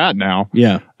where we're at now.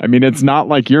 Yeah. I mean, it's not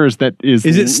like yours that is...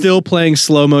 Is it still playing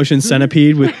slow motion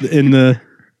Centipede in the...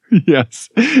 Yes.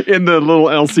 In the little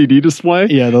LCD display?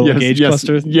 Yeah, the little gauge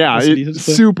cluster. Yeah, it's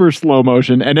super slow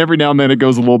motion. And every now and then it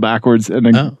goes a little backwards. And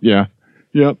then,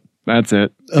 Yep. That's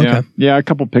it. Okay. Yeah, a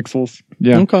couple pixels.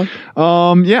 Yeah. Okay.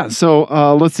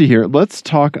 So let's see here. Let's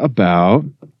talk about,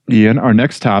 Ian, our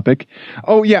next topic.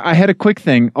 Oh, yeah, I had a quick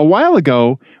thing. A while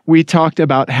ago, we talked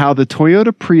about how the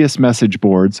Toyota Prius message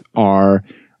boards are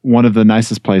one of the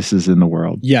nicest places in the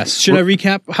world. Yes. Should I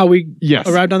recap how we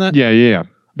arrived on that? Yeah.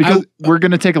 Because we're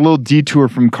going to take a little detour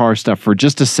from car stuff for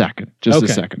just a second. A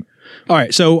second. All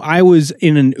right. So I was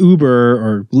in an Uber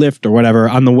or Lyft or whatever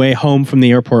on the way home from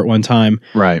the airport one time.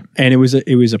 Right. And it was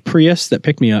a Prius that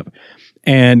picked me up.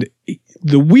 And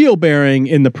the wheel bearing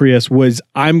in the Prius was,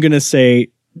 I'm going to say,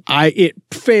 it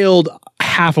failed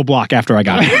half a block after I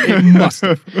got it. It must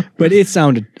have. But it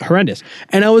sounded horrendous.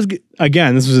 And I was,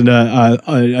 again, this was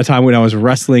a time when I was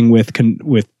wrestling with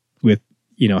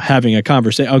having a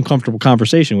uncomfortable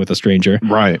conversation with a stranger.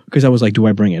 Right. Because I was like, do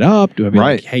I bring it up? Do I be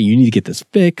like, hey, you need to get this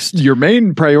fixed? Your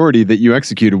main priority that you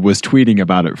executed was tweeting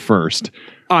about it first.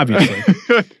 Obviously.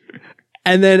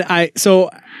 And then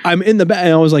I'm in the back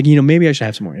and I was like, maybe I should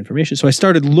have some more information. So I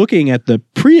started looking at the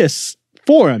Prius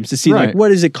forums to see like, what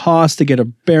does it cost to get a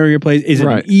bearing replaced? Is it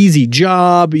an easy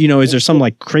job? Is there some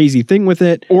like crazy thing with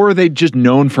it? Or are they just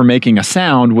known for making a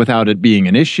sound without it being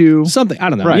an issue? Something. I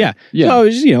don't know. Right. Yeah. Yeah. So I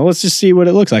was, let's just see what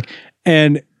it looks like.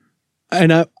 And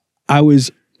I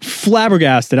was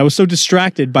flabbergasted. I was so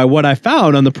distracted by what I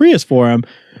found on the Prius forum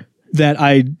that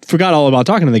I forgot all about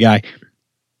talking to the guy.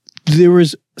 There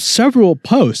was several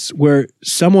posts where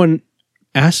someone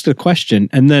asked a question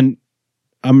and then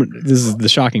this is the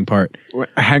shocking part.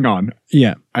 Hang on.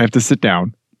 Yeah. I have to sit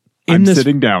down. I'm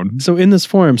sitting down. So in this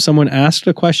forum, someone asked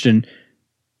a question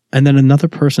and then another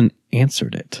person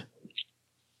answered it.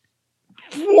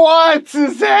 What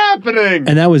is happening?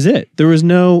 And that was it. There was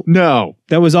no.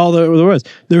 That was all there was.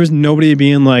 There was nobody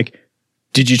being like,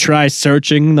 did you try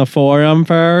searching the forum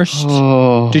first?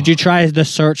 Oh. Did you try the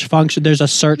search function? There's a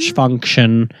search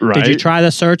function. Right. Did you try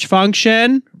the search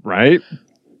function? Right.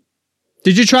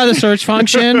 Did you try the search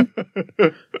function?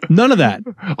 None of that.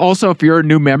 Also, if you're a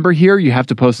new member here, you have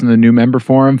to post in the new member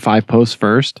forum 5 posts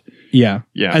first. Yeah.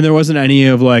 Yeah. And there wasn't any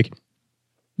of like,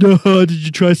 did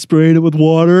you try spraying it with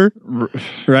water?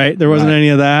 Right? There wasn't any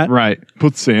of that. Right.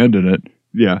 Put sand in it.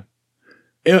 Yeah.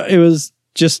 It was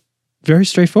just very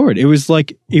straightforward. It was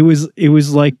like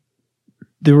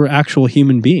there were actual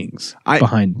human beings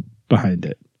behind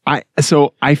it.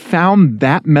 I found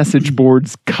that message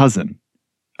board's cousin.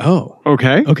 Oh.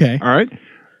 Okay. Okay. All right.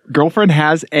 Girlfriend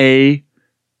has a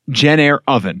JennAir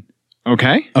oven.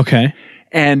 Okay. Okay.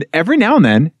 And every now and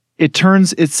then it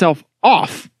turns itself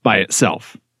off by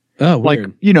itself. Oh,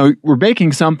 weird. Like, we're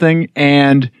baking something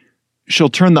and she'll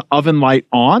turn the oven light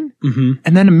on. Mm-hmm.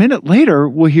 And then a minute later,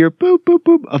 we'll hear boop, boop,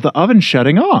 boop of the oven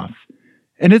shutting off.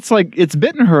 And it's like, it's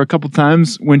bitten her a couple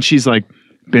times when she's like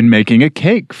been making a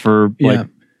cake for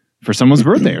someone's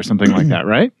birthday or something like that.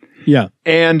 Right. Yeah.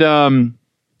 And,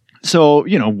 so,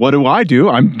 what do?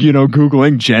 I'm,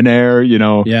 Googling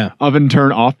JennAir, oven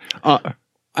turn off.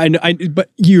 But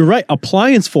you're right.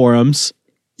 Appliance forums.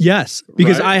 Yes,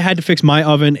 because I had to fix my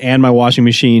oven and my washing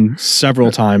machine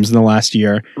several times in the last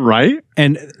year. Right.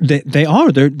 And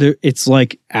they're it's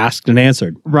like asked and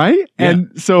answered. Right. Yeah.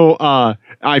 And so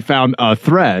I found a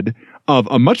thread of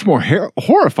a much more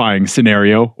horrifying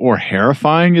scenario, or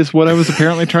harrifying is what I was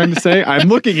apparently trying to say. I'm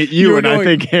looking at you and I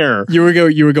think hair. You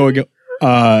were going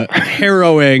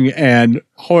harrowing and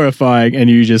horrifying, and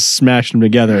you just smashed them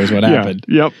together is what happened.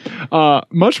 Yep.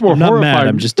 Much more I'm not horrifying. mad,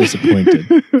 I'm just disappointed.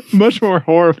 Much more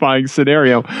horrifying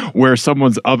scenario where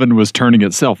someone's oven was turning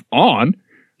itself on,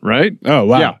 right? Oh,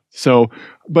 wow. Yeah. So,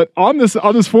 but on this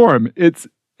forum,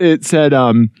 it said,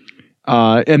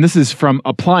 And this is from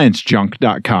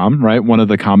appliancejunk.com, right? One of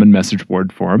the common message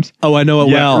board forums. Oh, I know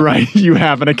it well. Right. You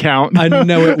have an account. I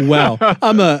know it well.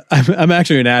 I'm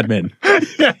actually an admin.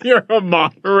 Yeah, you're a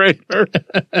moderator.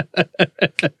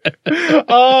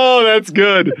 Oh, that's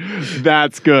good.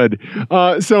 That's good.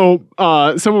 So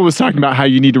someone was talking about how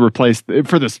you need to replace,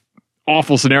 for this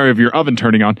awful scenario of your oven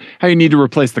turning on, how you need to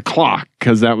replace the clock,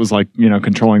 because that was like,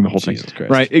 controlling the whole thing.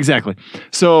 Christ. Right, exactly.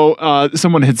 So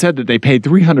someone had said that they paid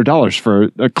 $300 for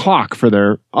a clock for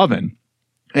their oven.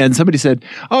 And somebody said,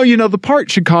 oh, the part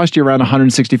should cost you around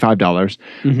 $165.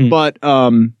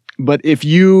 Mm-hmm. But if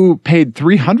you paid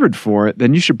 $300 for it,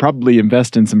 then you should probably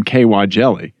invest in some KY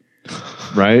jelly,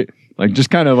 right? Like just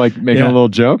kind of like making a little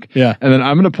joke. Yeah. And then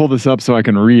I'm going to pull this up so I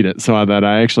can read it so that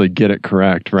I actually get it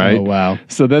correct, right? Oh, wow.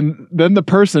 So then the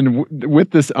person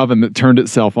with this oven that turned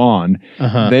itself on,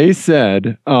 they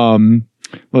said,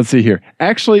 let's see here.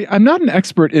 Actually, I'm not an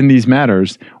expert in these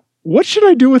matters. What should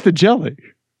I do with the jelly?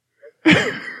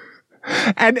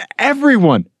 And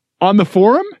everyone on the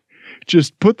forum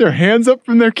just put their hands up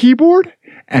from their keyboard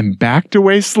and backed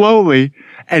away slowly,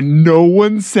 and no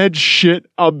one said shit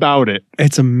about it.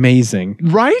 It's amazing.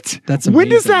 Right? That's amazing. When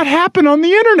does that happen on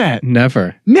the internet?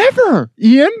 Never. Never,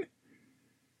 Ian.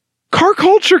 Car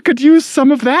culture could use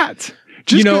some of that.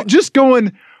 Just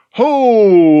going,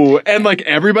 oh, and like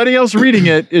everybody else reading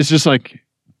it is just like,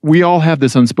 we all have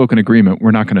this unspoken agreement.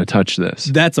 We're not going to touch this.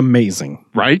 That's amazing.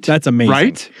 Right? That's amazing.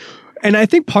 Right? And I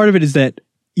think part of it is that,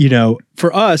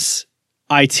 for us,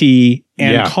 IT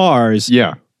and cars,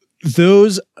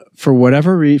 those for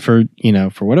whatever reason,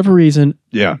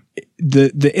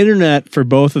 the internet for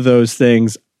both of those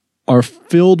things are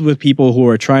filled with people who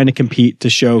are trying to compete to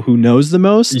show who knows the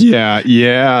most. Yeah.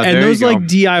 And those like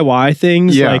DIY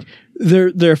things, like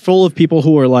they're full of people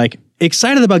who are like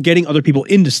excited about getting other people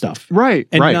into stuff, right?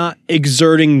 And not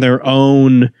exerting their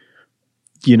own,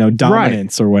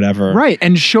 dominance or whatever, right?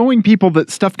 And showing people that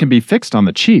stuff can be fixed on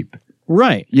the cheap.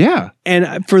 Right. Yeah.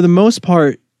 And for the most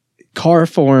part, car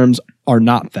forums are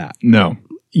not that. No.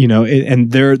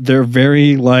 And they're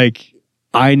very like,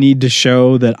 I need to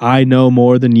show that I know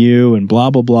more than you and blah,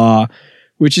 blah, blah,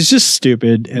 which is just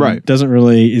stupid and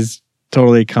is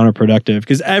totally counterproductive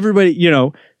because everybody,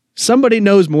 somebody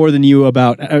knows more than you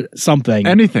about something.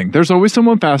 Anything. There's always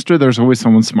someone faster. There's always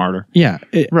someone smarter. Yeah.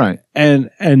 Right. And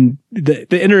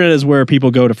the internet is where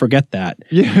people go to forget that.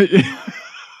 Yeah.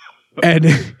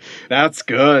 And that's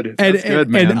good. That's good,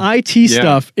 man. And IT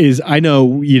stuff is, I know,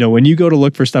 when you go to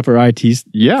look for stuff for IT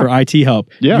help,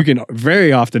 you can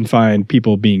very often find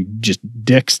people being just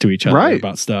dicks to each other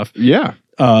about stuff. Yeah.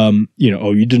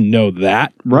 You didn't know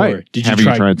that, right? Or did you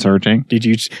tried searching?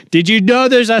 Did you know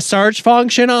there's a search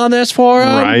function on this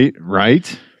forum?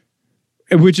 Right.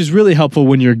 Which is really helpful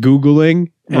when you're Googling,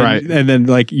 and then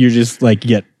like you're just like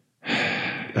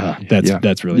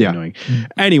that's really annoying.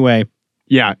 Anyway.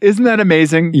 Yeah. Isn't that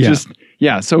amazing?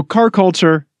 Yeah. So car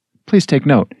culture, please take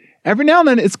note. Every now and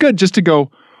then it's good just to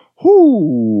go,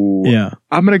 ooh,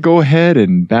 I'm going to go ahead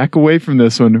and back away from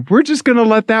this one. We're just going to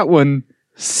let that one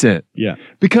sit. Yeah.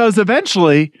 Because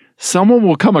eventually someone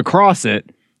will come across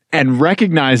it and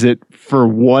recognize it for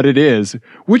what it is,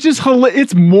 which is,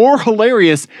 it's more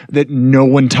hilarious that no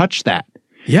one touched that.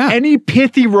 Yeah. Any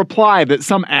pithy reply that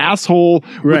some asshole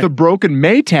with a broken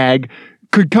Maytag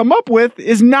could come up with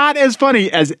is not as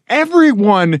funny as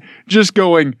everyone just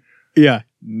going,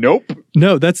 nope.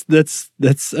 No, that's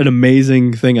an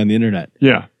amazing thing on the internet.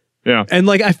 Yeah. And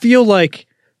like I feel like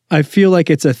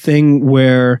it's a thing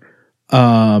where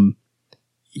we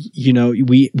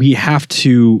have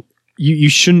to you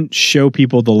shouldn't show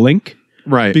people the link.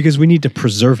 Right. Because we need to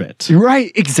preserve it.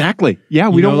 Right. Exactly. Yeah.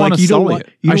 We don't want to sell it.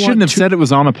 I shouldn't have said it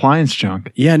was on Appliance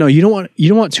Junk. Yeah. No, you don't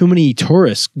want too many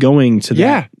tourists going to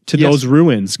those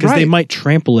ruins because they might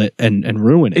trample it and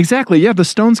ruin it. Exactly. Yeah. The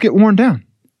stones get worn down.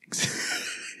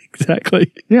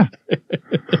 Exactly. Yeah.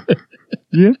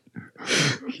 Yeah.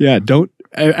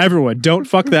 Everyone don't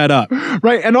fuck that up.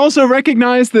 Right. And also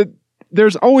recognize that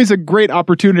there's always a great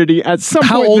opportunity at some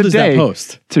point in the day. How old is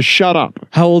that post? To shut up.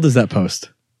 How old is that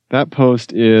post? That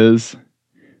post is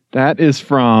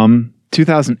from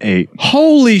 2008.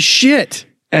 Holy shit.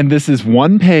 And this is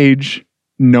one page.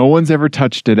 No one's ever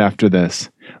touched it after this.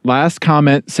 Last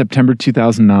comment, September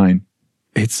 2009.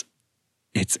 It's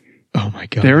oh my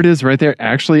God. There it is right there.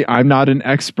 Actually, I'm not an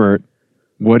expert.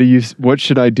 What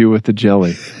should I do with the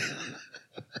jelly?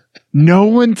 No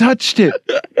one touched it.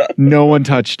 No one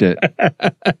touched it.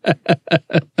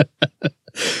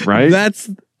 Right? That's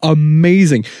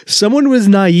amazing. Someone was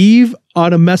naive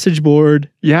on a message board.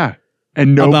 Yeah.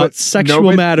 And about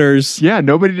sexual matters. Yeah.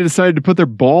 Nobody decided to put their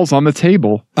balls on the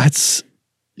table. That's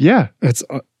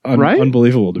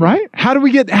unbelievable to me. Right? How do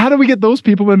we get those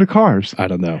people into cars? I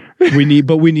don't know. We need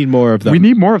more of them. We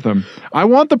need more of them. I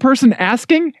want the person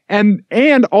asking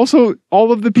and also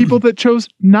all of the people that chose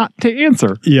not to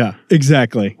answer. Yeah,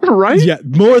 exactly. Right? Yeah,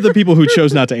 more of the people who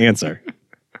chose not to answer.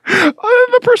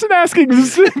 The person asking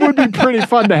would be pretty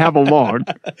fun to have along.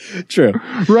 True.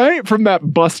 Right? From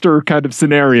that Buster kind of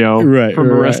scenario from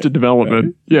Arrested Development.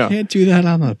 Right. Yeah. Can't do that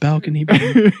on the balcony.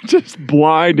 Just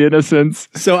blind innocence.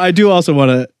 So I do also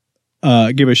want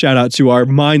to give a shout out to our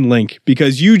Mind Link,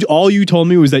 because all you told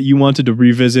me was that you wanted to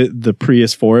revisit the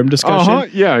Prius forum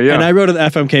discussion. Yeah. And I wrote an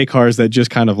FMK cars that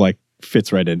just kind of like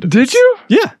fits right into Did this. you?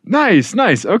 Yeah. Nice.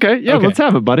 Okay. Yeah, Okay. let's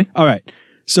have it, buddy. All right.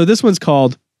 So this one's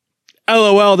called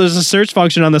LOL, there's a search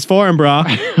function on this forum, brah.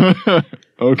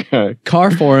 Okay.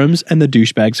 Car forums and the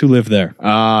douchebags who live there.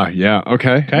 Yeah.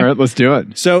 Okay. All right, let's do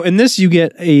it. So in this, you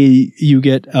get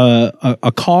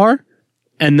a car,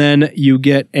 and then you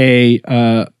get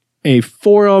a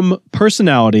forum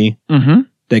personality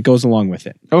that goes along with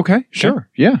it. Okay. Sure.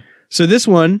 Yeah. So this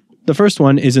one, the first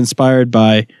one, is inspired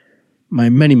by my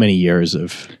many years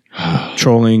of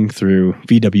trolling through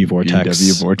VW Vortex.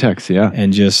 VW Vortex, yeah.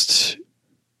 And just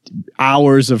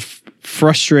hours of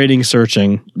frustrating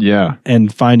searching. Yeah.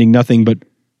 And finding nothing but,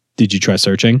 did you try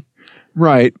searching?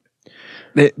 Right.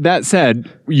 That said,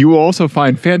 you will also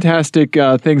find fantastic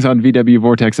things on VW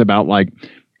Vortex about like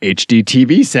HD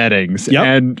TV settings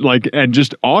and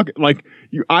just all like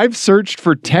I've searched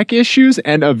for tech issues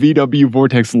and a VW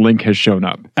Vortex link has shown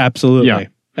up. Absolutely. Yeah.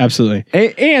 Absolutely.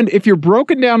 And if you're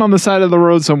broken down on the side of the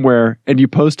road somewhere and you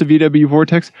post a VW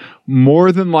Vortex,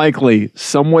 more than likely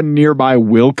someone nearby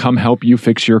will come help you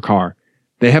fix your car.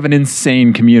 They have an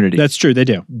insane community. That's true. They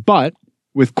do. But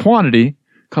with quantity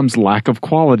comes lack of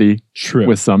quality. True.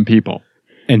 With some people.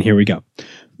 And here we go.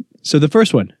 So the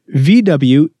first one,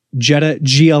 VW Jetta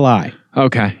GLI.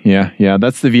 Okay. Yeah.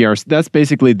 That's the VR. That's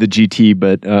basically the GT,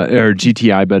 or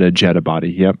GTI, but a Jetta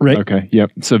body. Yep. Right. Okay.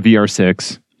 Yep. So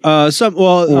VR6. Or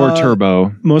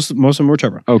turbo. Most of them were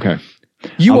turbo. Okay.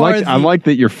 I like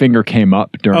that your finger came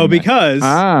up during. Oh, because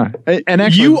and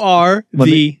actually, you are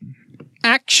the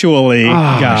actually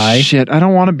guy. Shit, I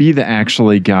don't want to be the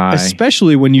actually guy,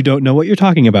 especially when you don't know what you're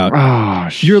talking about. Oh,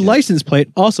 shit. Your license plate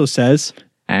also says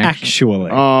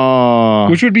actually,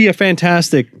 which would be a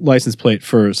fantastic license plate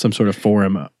for some sort of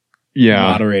forum.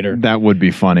 Moderator. That would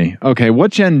be funny. Okay,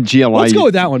 what gen GLI? Let's go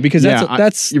with that one because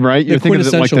that's right. You're thinking of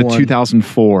it like the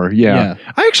 2004. Yeah.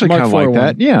 I actually kind of like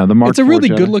that. Yeah, the Mark. It's a really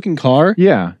good looking car.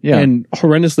 Yeah, and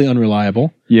horrendously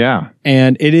unreliable. Yeah,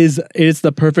 and it's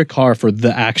the perfect car for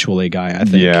the actually guy. I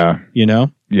think. Yeah, you know.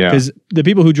 Yeah, because the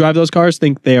people who drive those cars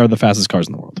think they are the fastest cars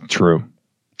in the world. True.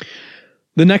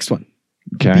 The next one,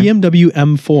 BMW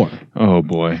M4. Oh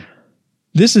boy.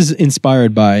 This is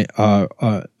inspired by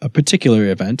a particular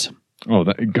event. Oh,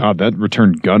 that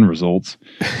returned gun results.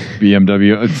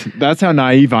 BMW. That's how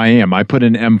naive I am. I put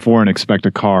in M4 and expect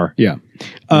a car. Yeah.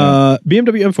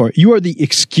 BMW M4. You are the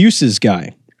excuses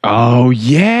guy. Oh,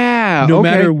 yeah. No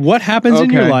matter what happens in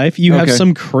your life, you have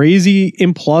some crazy,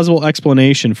 implausible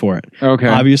explanation for it. Okay.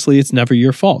 Obviously, it's never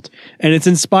your fault. And it's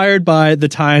inspired by the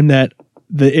time that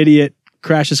the idiot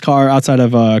crashed his car outside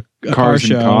of a car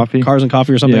show. Cars and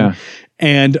Coffee or something. Yeah.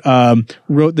 And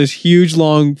wrote this huge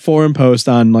long forum post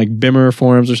on like Bimmer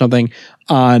forums or something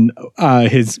on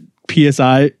his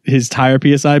PSI, his tire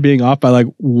PSI being off by like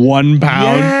 1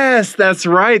 pound. Yes, that's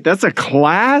right. That's a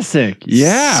classic.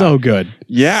 Yeah. So good.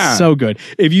 Yeah. So good.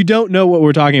 If you don't know what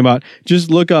we're talking about,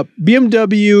 just look up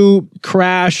BMW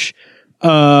crash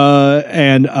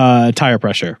and tire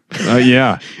pressure.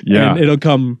 Yeah. And it'll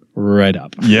come right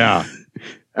up. Yeah.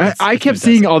 I kept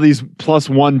seeing all these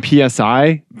 +1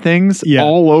 PSI things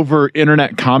all over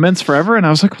internet comments forever. And I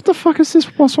was like, what the fuck is this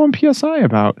 +1 PSI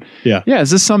about? Yeah. Yeah.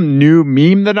 Is this some new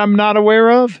meme that I'm not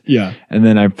aware of? Yeah. And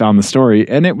then I found the story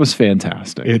and it was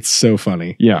fantastic. It's so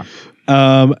funny. Yeah.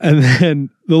 And then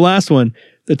the last one,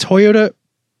 the Toyota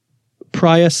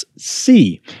Prius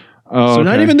C. Oh, so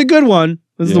not even the good one.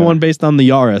 This is the one based on the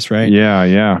Yaris, right? Yeah.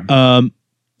 Yeah.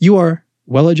 You are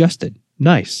well adjusted,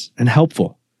 nice, and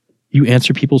helpful. You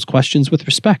answer people's questions with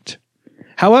respect.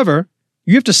 However,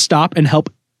 you have to stop and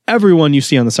help everyone you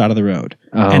see on the side of the road.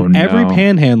 And every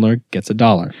panhandler gets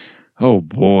 $1. Oh,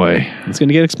 boy. It's going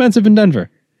to get expensive in Denver.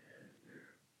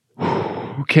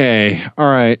 Okay. All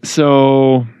right.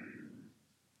 So...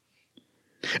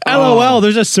 LOL,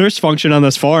 there's a search function on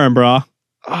this forum, brah.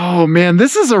 Oh, man.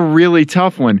 This is a really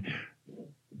tough one.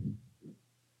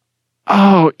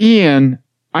 Oh, Ian,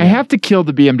 I have to kill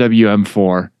the BMW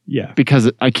M4. Yeah, because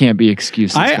I can't be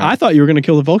excused. I thought you were going to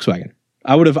kill the Volkswagen.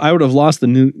 I would have lost the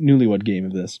newlywed game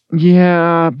of this.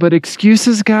 Yeah, but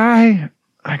excuses guy.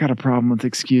 I got a problem with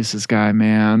excuses, guy,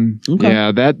 man. Okay.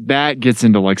 Yeah, that gets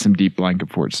into like some deep blanket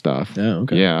fort stuff. Oh,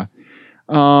 okay. Yeah.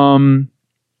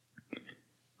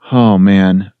 Oh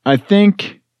man, I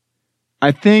think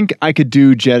I could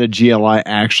do Jetta GLI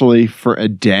actually for a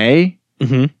day,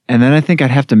 Mm-hmm. and then I think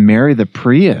I'd have to marry the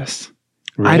Prius.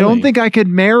 Really? I don't think I could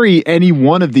marry any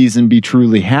one of these and be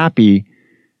truly happy,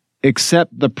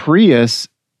 except the Prius.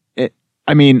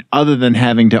 I mean, other than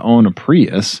having to own a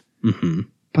Prius, Mm-hmm.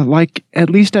 but like at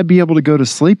least I'd be able to go to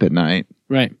sleep at night,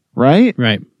 Right. right?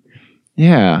 Right.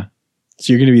 Yeah,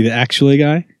 So you're going to be the actually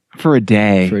guy for a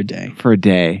day. for a day. For a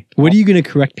day. What are you going to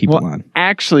correct people Well, on?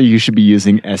 actually, you should be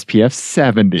using SPF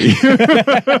 70.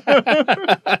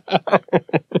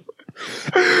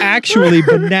 Actually,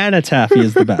 banana taffy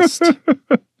is the best.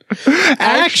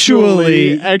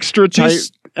 extra tight,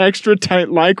 just- extra tight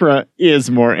lycra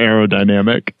is more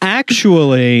aerodynamic.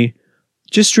 Actually,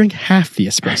 just drink half the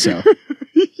espresso.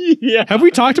 Yeah. Have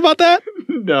we talked about that?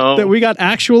 No. That we got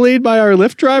actually'd by our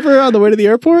Lyft driver on the way to the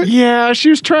airport? Yeah, she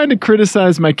was trying to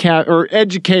criticize my cat or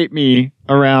educate me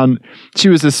around. She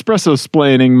was espresso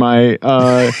splaining my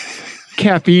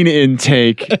caffeine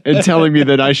intake and telling me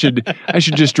that I should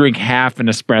just drink half an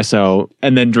espresso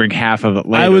and then drink half of it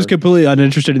later. I was completely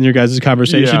uninterested in your guys'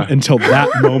 conversation Yeah. until that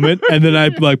moment. And then I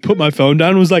like put my phone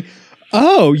down and was like,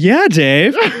 oh, yeah,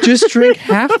 Dave, just drink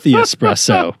half the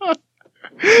espresso.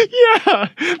 Yeah,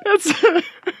 that's.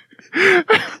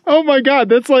 Oh my God,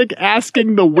 that's like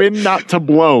asking the wind not to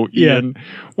blow, Ian. Yeah.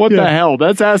 What Yeah. the hell?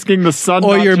 That's asking the sun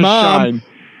Or not your to mom.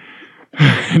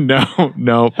 shine.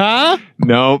 No. Huh?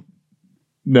 No.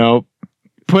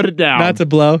 Put it down. That's a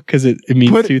blow because it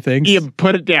means Put- two things. Ian,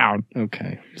 put it down.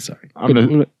 Okay, sorry. I'm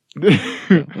gonna-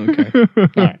 Okay. All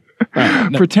right.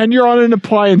 No. Pretend you're on an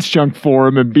appliance junk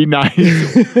forum and be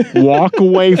nice. Walk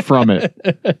away from it.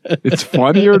 It's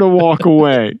funnier to walk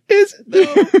away. It's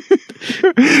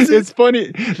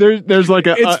funny. There's like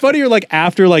a. It's funnier like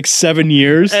after like 7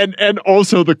 years. And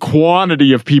also the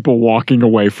quantity of people walking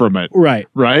away from it. Right.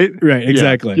 Right? Right.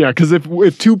 Exactly. Yeah, because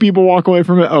if 2 people walk away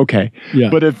from it, okay. Yeah.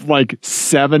 But if like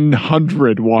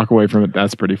 700 walk away from it,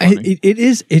 that's pretty funny.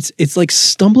 It's like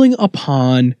stumbling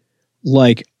upon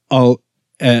like a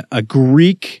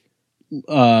Greek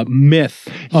myth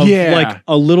of Yeah. like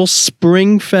a little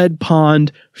spring-fed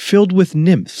pond filled with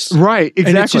nymphs. Right, And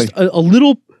it's exactly. just a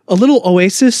little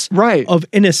oasis Right. of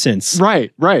innocence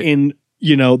Right. in,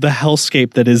 the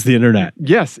hellscape that is the internet.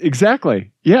 Yes,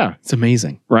 exactly. Yeah. It's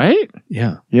amazing. Right?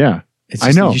 Yeah. Yeah. It's I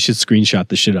just, know. You should screenshot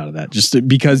the shit out of that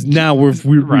because now we've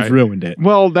Right. ruined it.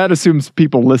 Well, that assumes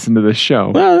people listen to this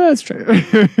show. Well, that's true.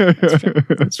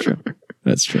 That's true.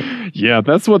 That's true. Yeah,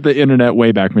 that's what the internet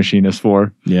Wayback Machine is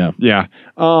for. Yeah. Yeah.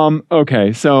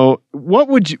 Okay. So, what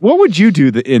would you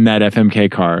do in that FMK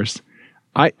cars?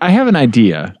 I have an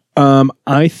idea.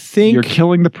 I think You're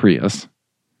killing the Prius.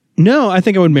 no. I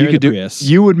think I would marry You the could Prius.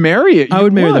 You would marry it. I You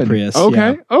would marry the Prius,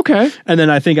 Okay. yeah. Okay. And then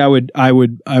I think I would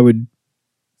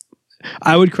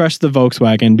crush the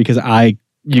Volkswagen because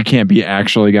You can't be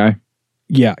actually guy.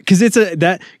 because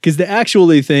the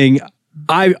actually thing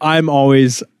I'm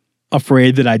always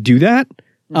afraid that I do that.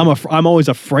 I'm always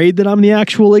afraid that I'm the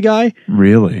actually guy.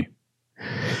 Really?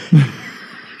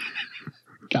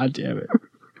 God damn it.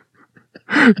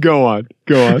 Go on.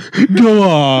 Go on.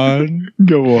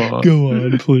 Go on. Go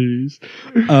on, please.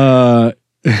 God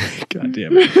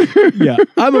damn it. Yeah.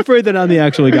 I'm afraid that I'm the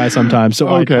actually guy sometimes. So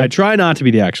Okay. I try not to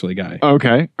be the actually guy.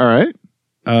 Okay. All right.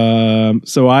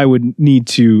 So I would need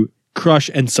to crush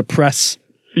and suppress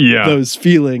Yeah. those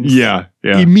feelings Yeah.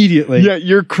 Yeah. immediately. Yeah.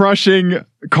 You're crushing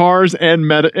cars and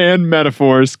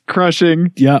metaphors.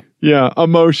 Crushing. Yep. Yeah.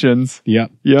 Emotions.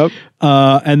 Yep. Yep.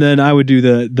 And then I would do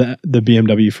the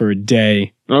BMW for a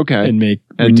day Okay. and make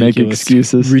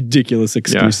excuses. ridiculous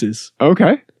excuses.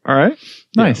 Okay. All right.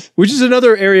 Nice. Yeah. Which is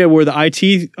another area where the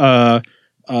IT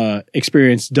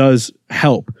experience does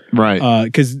help. Right.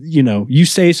 Because, you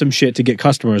say some shit to get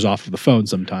customers off of the phone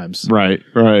sometimes. Right.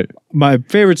 Right. My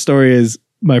favorite story is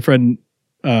my friend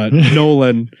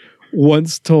Nolan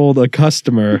once told a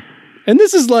customer, and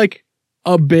this is like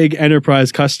a big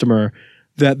enterprise customer,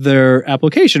 that their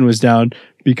application was down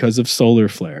because of solar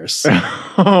flares.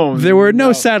 Oh, There were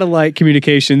no satellite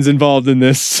communications involved in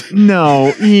this,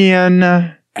 No, Ian.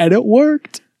 and it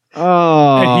worked.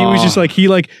 Oh. And he was just like,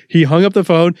 he hung up the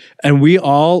phone, and we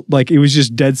all, it was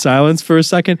just dead silence for a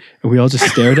second, and we all just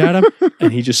stared at him,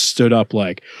 and he just stood up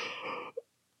like,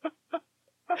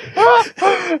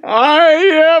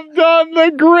 I have done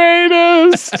the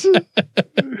greatest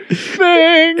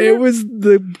thing. it was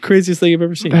the craziest thing I've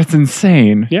ever seen. That's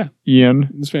insane. Yeah. Ian.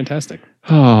 It was fantastic.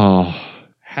 Oh,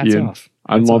 Hats Ian. off.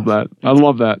 I Hats love off. that. I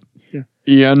love that. Yeah.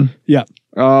 Ian. Yeah.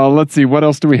 Let's see. What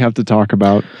else do we have to talk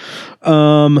about?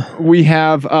 We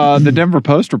have the Denver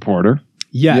Post reporter.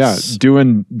 Yes.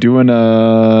 Yeah,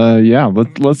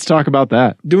 let's talk about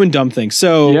that. Doing dumb things.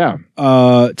 So,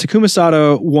 Takuma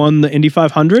Sato won the Indy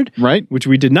 500, right? Which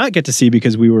we did not get to see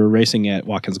because we were racing at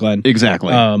Watkins Glen.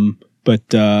 Exactly. But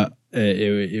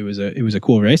it was a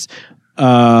cool race.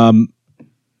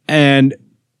 And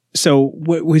so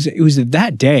what was it? It was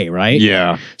that day, right?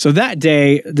 Yeah. So that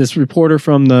day, this reporter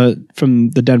from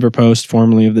the Denver Post,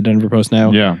 formerly of the Denver Post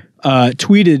now,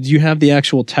 tweeted. You have the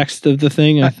actual text of the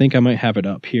thing? I think I might have it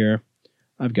up here.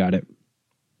 I've got it.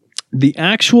 The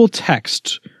actual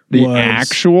text.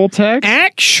 Actual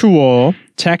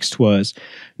text was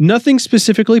nothing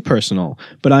specifically personal,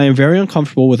 but I am very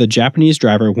uncomfortable with a Japanese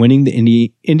driver winning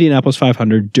the Indianapolis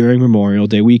 500 during Memorial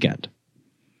Day weekend.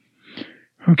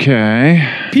 Okay.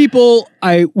 People,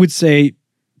 I would say,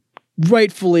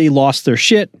 rightfully lost their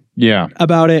shit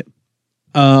about it.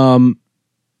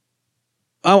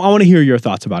 I want to hear your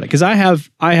thoughts about it because I have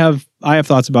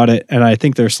thoughts about it, and I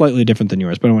think they're slightly different than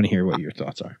yours. But I want to hear what your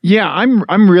thoughts are. Yeah,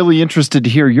 I'm really interested to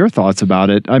hear your thoughts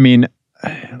about it. I mean,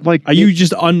 like, are you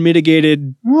just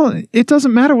unmitigated? Well, it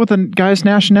doesn't matter what the guy's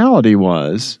nationality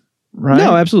was, right?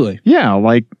 No, absolutely. Yeah,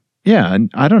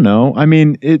 I don't know. I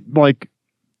mean,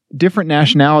 different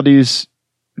nationalities,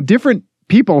 different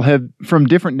people from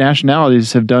different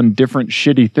nationalities have done different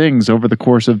shitty things over the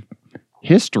course of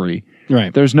history.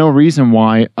 Right. There's no reason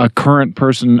why a current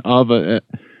person of an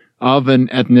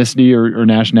ethnicity or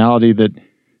nationality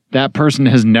that person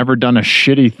has never done a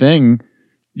shitty thing,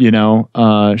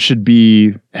 should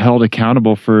be held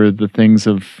accountable for the things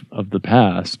of the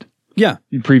past. Yeah.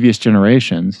 Previous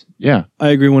generations. Yeah. I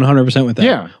agree 100% with that.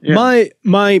 Yeah.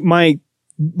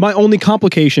 My only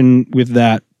complication with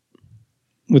that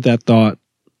thought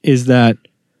is that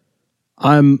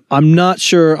I'm not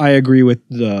sure I agree with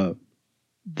the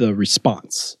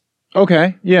response.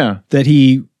 Okay. Yeah. That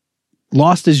he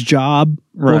lost his job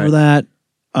over that.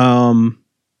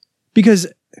 Because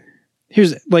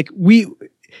here's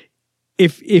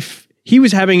if he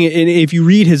was having it, and if you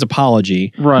read his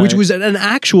apology, which was an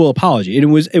actual apology,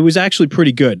 and it was actually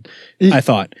pretty good. I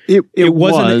thought it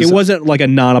wasn't like a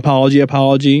non-apology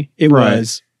apology. It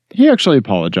was he actually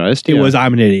apologized. It was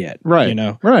I'm an idiot, right?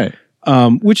 Right.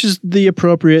 Which is the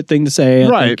appropriate thing to say,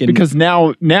 I think, because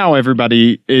now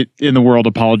everybody in the world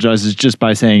apologizes just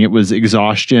by saying it was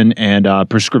exhaustion and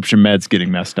prescription meds getting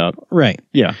messed up. Right.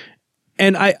 Yeah.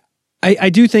 And I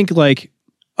do think like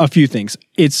a few things.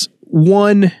 It's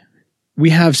one,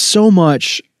 we have so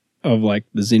much of like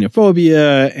the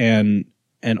xenophobia and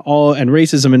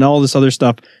racism and all this other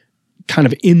stuff kind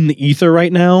of in the ether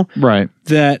right now. Right.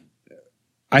 That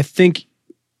I think,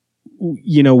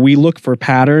 we look for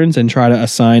patterns and try to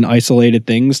assign isolated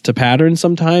things to patterns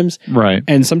sometimes. Right.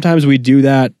 And sometimes we do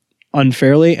that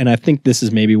unfairly. And I think this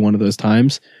is maybe one of those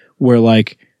times where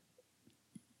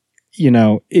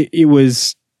it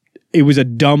was a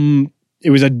dumb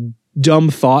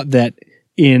thought that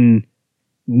in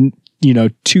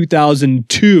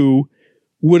 2002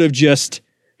 would have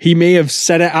he may have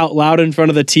said it out loud in front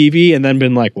of the TV and then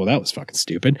been like, well, that was fucking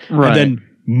stupid. Right. And then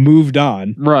moved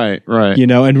on. Right.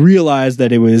 And realized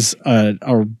that it was a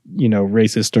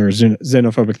racist or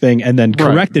xenophobic thing and then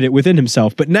corrected it within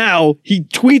himself. But now he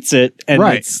tweets it and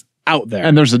it's out there.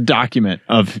 And there's a document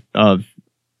of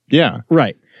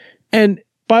Right. And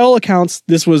by all accounts,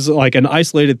 this was like an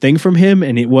isolated thing from him,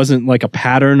 and it wasn't like a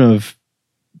pattern of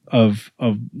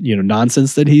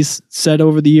nonsense that he's said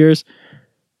over the years.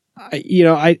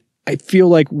 I feel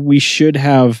like we should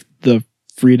have the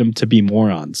freedom to be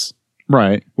morons,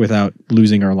 right, without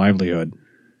losing our livelihood.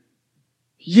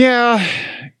 Yeah,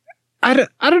 I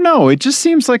don't know. It just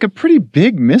seems like a pretty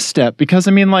big misstep because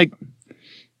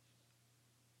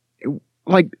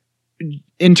like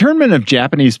internment of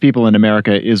Japanese people in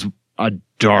America is a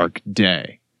dark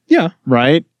day. Yeah.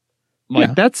 Right?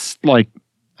 That's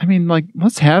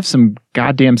let's have some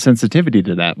goddamn sensitivity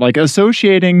to that. Like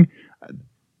associating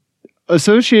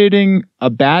a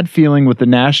bad feeling with the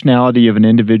nationality of an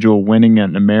individual winning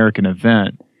an American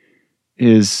event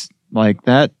is like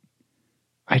that.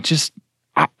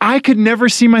 I could never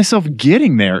see myself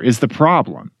getting there is the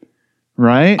problem.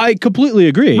 Right? I completely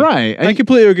agree. Right. I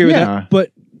completely agree with that.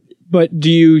 But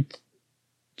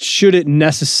should it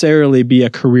necessarily be a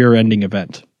career-ending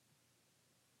event?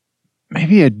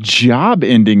 Maybe a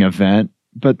job-ending event,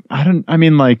 but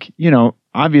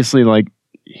obviously,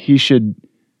 he should.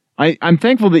 I'm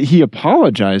thankful that he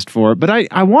apologized for it, but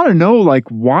I want to know,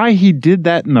 why he did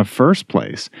that in the first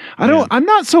place. I'm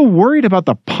not so worried about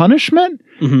the punishment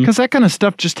because that kind of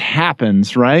stuff just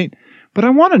happens, right? But I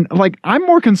want to, like, I'm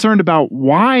more concerned about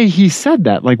why he said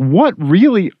that. Like, what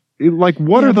really, like,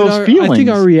 what are those feelings? I think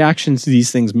our reactions to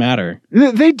these things matter.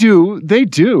 They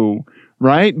do,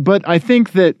 right? But I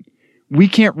think that we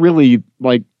can't really,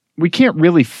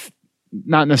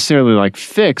 not necessarily like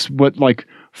fix, but like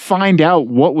find out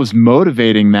what was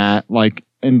motivating that, like,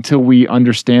 until we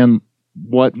understand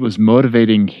what was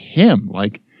motivating him.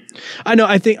 Like, I know.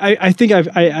 I think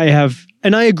I have,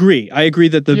 and I agree. I agree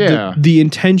that the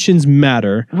intentions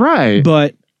matter, right?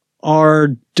 But our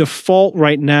default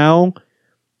right now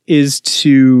is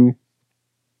to,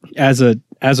 as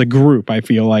a group, I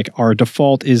feel like our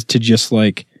default is to just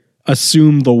like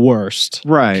assume the worst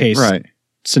case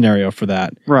scenario for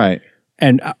that, right,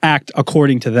 and act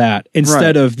according to that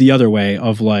instead of the other way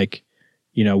of like,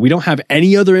 you know, we don't have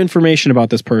any other information about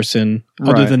this person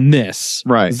other than this.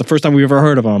 Right. It's the first time we've ever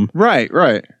heard of them. Right.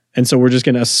 And so we're just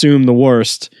going to assume the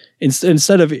worst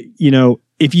instead of, you know,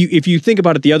 if you think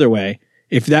about it the other way,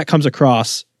 if that comes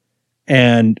across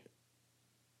and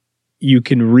you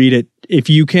can read it, if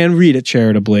you can read it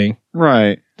charitably,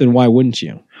 right, then why wouldn't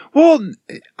you? Well,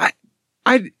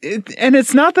 and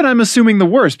it's not that I'm assuming the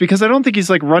worst, because I don't think he's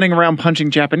like running around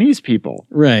punching Japanese people.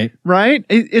 Right. Right.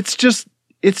 It's just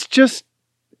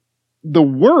the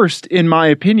worst, in my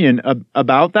opinion,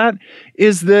 about that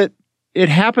is that it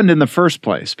happened in the first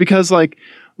place. Because like,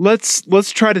 let's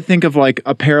try to think of like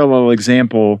a parallel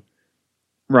example,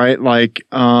 right? Like,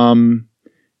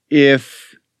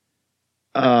 if,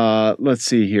 let's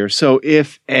see here. So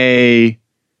if a,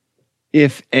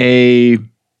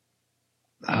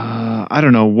 I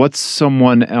don't know, what's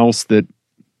someone else that,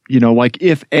 you know, like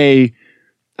if a,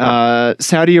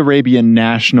 Saudi Arabian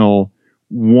national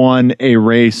won a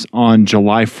race on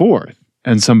July 4th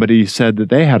and somebody said that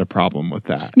they had a problem with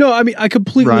that. No, I mean, I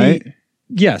completely,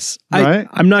 yes. Right?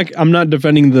 I'm not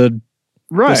defending the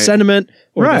sentiment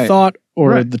or the thought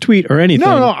or the tweet or anything.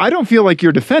 No, I don't feel like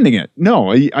you're defending it.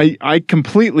 No, I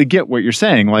completely get what you're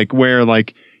saying. Like where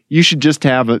like you should just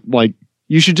have a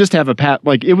pat,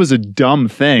 like it was a dumb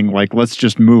thing. Like, let's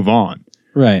just move on.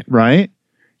 Right. Right.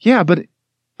 Yeah. But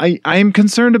I am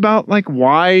concerned about like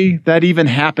why that even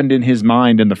happened in his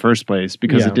mind in the first place,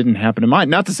 because it didn't happen in mine.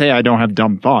 Not to say I don't have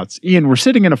dumb thoughts. Ian, we're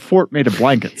sitting in a fort made of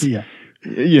blankets. Yeah.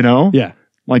 You know? Yeah.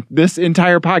 Like this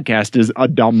entire podcast is a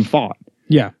dumb thought.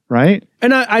 Yeah. Right.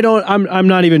 And I'm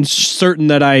not even certain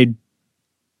that I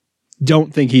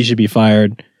don't think he should be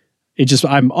fired. It just,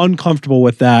 I'm uncomfortable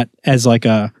with that as like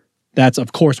that's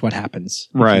of course what happens.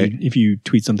 Right. If you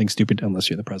tweet something stupid,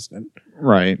 unless you're the president.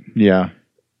 Right. Yeah.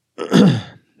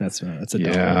 That's a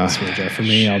dumb switch for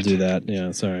me. I'll do that.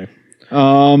 Yeah. Sorry.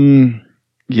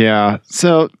 Yeah.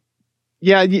 So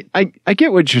yeah, I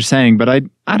get what you're saying, but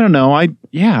I don't know. I'm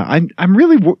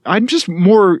just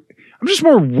more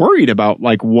worried about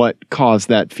like what caused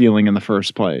that feeling in the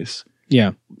first place.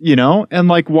 Yeah. You know, and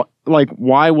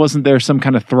why wasn't there some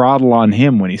kind of throttle on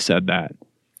him when he said that?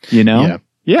 You know? Yeah.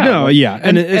 Yeah. No, yeah.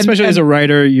 And especially as a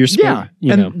writer, you're supposed,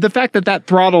 you know. The fact that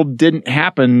throttle didn't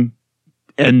happen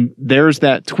and there's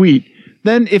that tweet,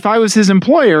 then if I was his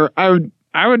employer,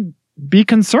 I would be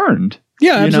concerned.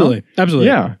 Yeah, absolutely. Absolutely.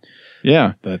 Yeah.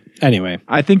 Yeah. But anyway,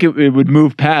 I think it would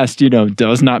move past,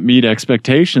 does not meet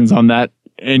expectations on that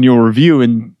annual review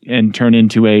and turn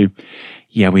into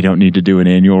we don't need to do an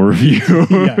annual review.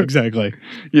 Yeah, exactly.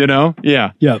 Yeah.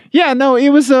 Yeah. Yeah, no, it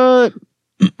was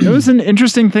an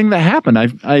interesting thing that happened.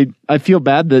 I feel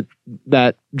bad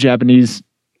that Japanese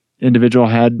individual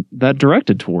had that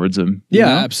directed towards him. Yeah,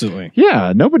 absolutely.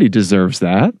 Yeah, nobody deserves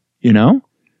that,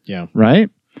 Yeah. Right?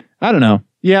 I don't know.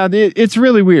 Yeah, it's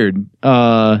really weird.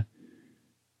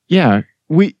 Yeah,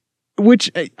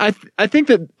 which I think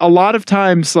that a lot of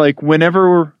times, like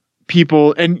whenever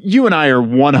people, and you and I are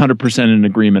 100% in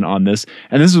agreement on this,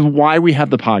 and this is why we have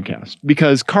the podcast,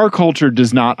 because car culture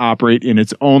does not operate in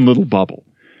its own little bubble,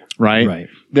 right? Right.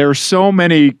 There are so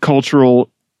many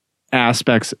cultural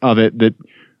aspects of it that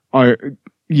are,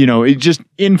 it just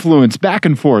influence back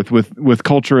and forth with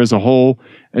culture as a whole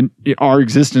and our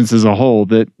existence as a whole,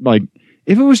 that like,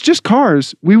 if it was just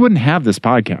cars, we wouldn't have this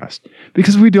podcast,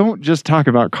 because we don't just talk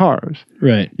about cars.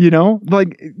 Right.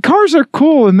 Like cars are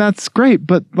cool and that's great,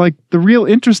 but like the real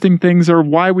interesting things are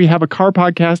why we have a car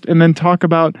podcast and then talk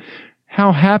about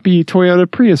how happy Toyota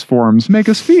Prius forums make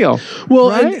us feel. Well,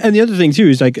 right? and the other thing too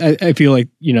is like, I feel like,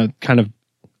 kind of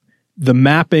the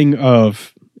mapping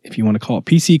of, if you want to call it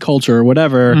PC culture or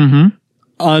whatever,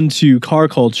 onto car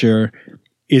culture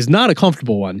is not a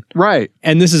comfortable one. Right.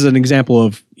 And this is an example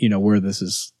of, where this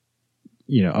is,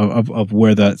 of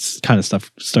where that kind of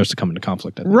stuff starts to come into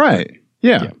conflict. Right.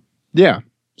 Yeah.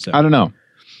 So I don't know.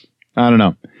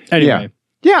 Anyway.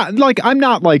 Yeah, like I'm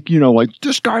not like, like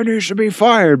this guy needs to be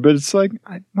fired, but it's like,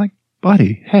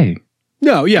 buddy, hey,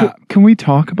 No, yeah. can we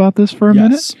talk about this for a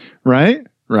minute? Right?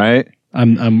 Right.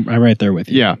 I'm right there with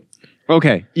you. Yeah.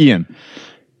 Okay, Ian.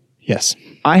 Yes.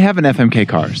 I have an FMK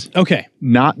Cars. Okay.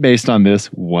 Not based on this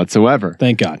whatsoever.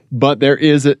 Thank God. But there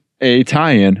is a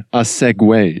tie-in, a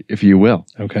segue, if you will.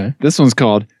 Okay. This one's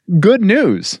called Good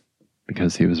News,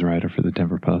 because he was a writer for the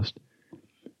Denver Post.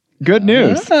 Good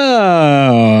news.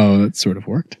 Oh, that sort of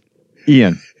worked.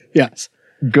 Ian, Yes.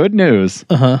 good news.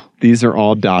 Uh-huh. These are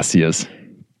all Dacias.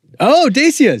 Oh,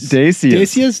 Dacias. Dacias.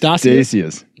 Dacias?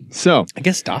 Dacias. So, I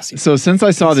guess Dacia. so since I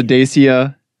saw the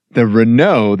Dacia, the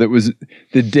Renault that was,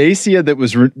 the Dacia that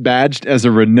was badged as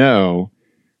a Renault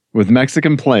with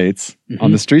Mexican plates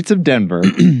on the streets of Denver,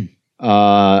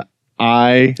 The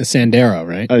Sandero,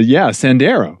 right?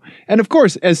 Sandero. And of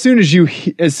course, as soon as you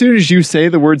say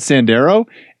the word Sandero,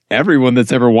 everyone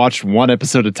that's ever watched one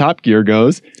episode of Top Gear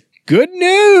goes, Good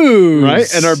news.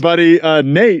 right? And our buddy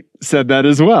Nate said that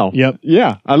as well. Yep.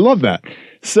 Yeah, I love that.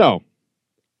 So,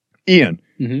 Ian,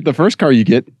 the first car you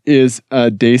get is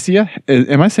a Dacia.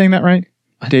 Am I saying that right?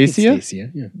 Dacia?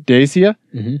 Dacia, yeah. Dacia.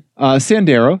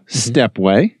 Sandero,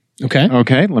 Stepway. Okay.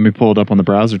 Okay, let me pull it up on the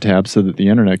browser tab so that the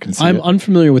internet can see I'm it.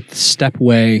 unfamiliar with the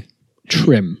Stepway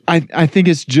trim. I think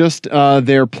it's just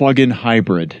their plug-in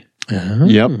hybrid. Uh-huh.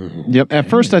 Yep. At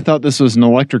first, I thought this was an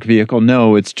electric vehicle.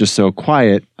 No, it's just so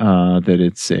quiet that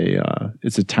it's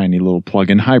a tiny little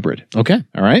plug-in hybrid. Okay.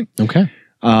 All right. Okay.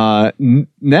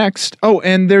 Next. Oh,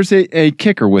 and there's a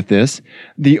kicker with this.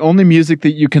 The only music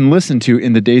that you can listen to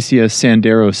in the Dacia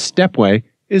Sandero Stepway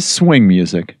is swing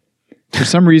music. For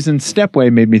some reason,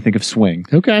 Stepway made me think of swing.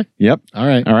 Okay. Yep. All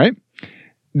right. All right.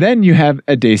 Then you have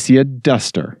a Dacia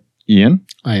Duster. Ian,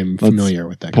 I am familiar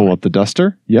with that. pull up the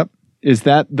Duster. Yep. Is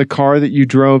that the car that you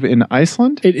drove in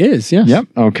Iceland? It is, yes. Yep.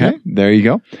 Okay. Yep. There you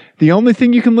go. The only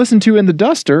thing you can listen to in the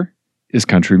Duster is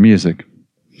country music.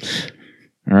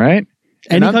 All right.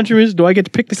 Any country music? Do I get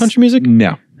to pick the country music?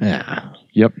 No. Yeah.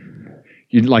 Yep.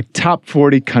 You'd like top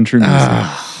 40 country music.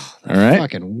 All right.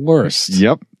 Fucking worst.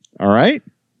 Yep. All right.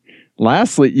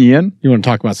 Lastly, Ian. You want to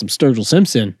talk about some Sturgill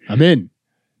Simpson? I'm in.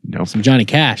 Nope. Some Johnny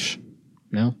Cash?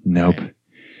 No? Nope.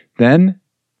 Then,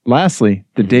 lastly,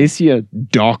 the Dacia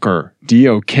Docker.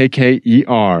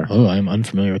 Dokker. Oh, I'm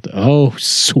unfamiliar with that. Oh,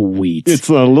 sweet. It's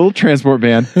a little transport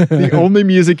van. The only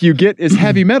music you get is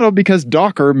heavy metal because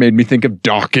Docker made me think of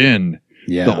Dokken.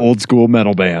 Yeah. The old school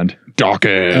metal band.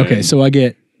 Dokken. Okay, so I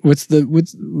get what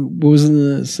was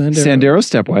the Sandero? Sandero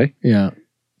Stepway. Yeah.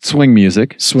 Swing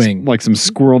music. Swing. Like some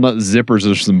squirrel nut zippers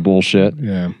or some bullshit.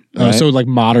 Yeah. Right. So like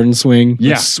modern swing.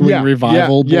 Yeah. Like swing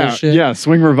revival bullshit. Yeah.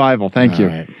 Swing revival. Thank you.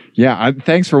 Right. Yeah.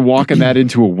 Thanks for walking that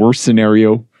into a worse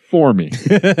scenario for me.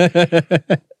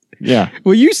 Yeah.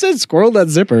 Well, you said squirrel that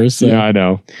zipper, so Yeah, I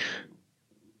know.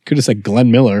 could have said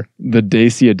Glenn Miller. The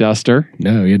Dacia Duster.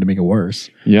 No, you had to make it worse.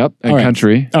 Yep. And All right.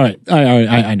 country. All right.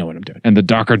 I know what I'm doing. And the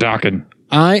Docker Dokken.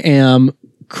 I am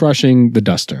crushing the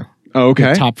Duster. Oh, okay.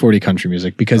 With top 40 country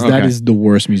music because that Okay. is the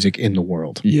worst music in the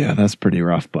world. Yeah, that's pretty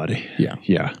rough, buddy. Yeah.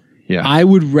 Yeah. Yeah. I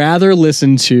would rather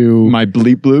listen to My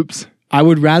bleep bloops. I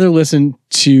would rather listen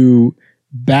to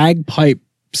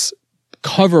bagpipes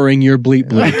covering your bleep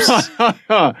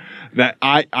bloops That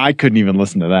I couldn't even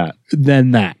listen to that.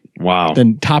 than that. Wow.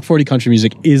 Then top 40 country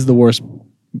music is the worst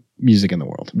music in the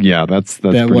world. Yeah, that's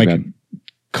That, pretty like, bad.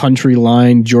 Country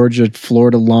line, Georgia,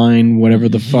 Florida line, whatever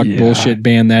the fuck Yeah. bullshit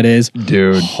band that is.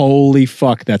 Dude. Holy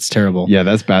fuck, that's terrible. Yeah,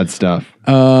 that's bad stuff.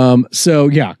 So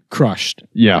yeah, crushed.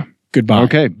 Yeah. Goodbye.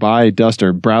 Okay, bye,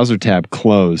 Duster. Browser tab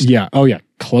closed. Yeah. Oh yeah.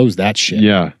 Close that shit.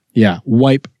 Yeah. Yeah.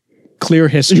 Wipe. Clear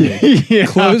history. Yeah.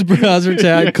 Close browser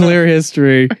tab. Clear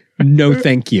history. No,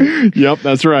 thank you. Yep,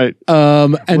 that's right.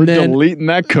 And We're then deleting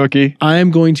that cookie. I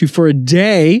am going to, for a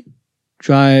day,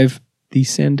 drive the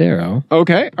Sandero.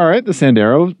 Okay, all right. The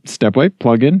Sandero Stepway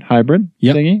plug-in hybrid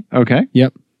Yep. thingy. Okay,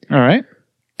 Yep. all right.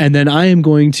 And then I am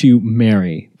going to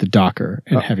marry the Docker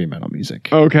and heavy metal music.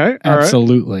 Okay, all right.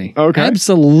 Absolutely. Okay.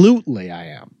 Absolutely, I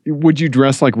am. Would you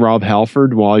dress like Rob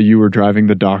Halford while you were driving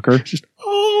the Docker? Just,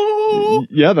 oh.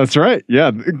 Yeah, that's right.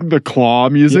 Yeah, the claw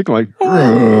music, like,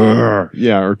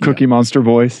 yeah, or Cookie Monster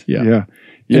voice. Yeah. Yeah.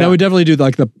 And I would definitely do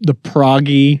like the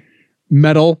proggy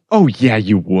metal. Oh, yeah,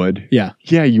 you would. Yeah.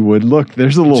 Yeah, you would. Look,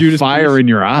 there's a little Judas fire Priest. in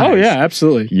your eyes. Oh, yeah,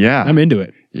 absolutely. Yeah. I'm into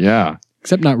it. Yeah.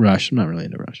 Except not Rush. I'm not really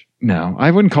into Rush. No, I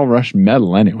wouldn't call Rush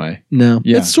metal anyway. No.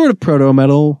 Yeah. It's sort of proto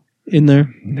metal in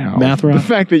there. No. Math The rock.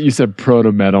 fact that you said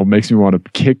proto metal makes me want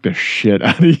to kick the shit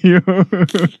out of you.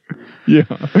 Yeah.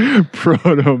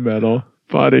 Proto metal,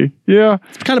 buddy. Yeah.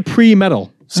 It's kind of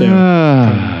pre-metal. So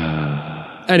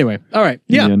Ah. anyway. All right.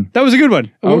 Yeah. Ian. That was a good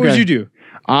one. What would Okay. you do?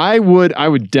 I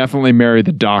would definitely marry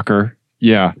the Docker.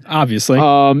 Yeah. Obviously.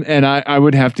 And I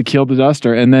would have to kill the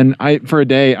Duster. And then for a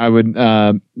day, I would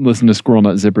listen to Squirrel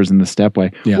Nut Zippers in the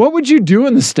Stepway. Yeah. What would you do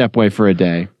in the Stepway for a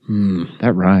day?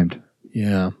 That rhymed.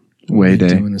 Yeah. Way day.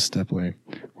 Doing the Stepway.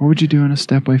 What would you do in a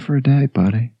Stepway for a day,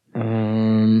 buddy? I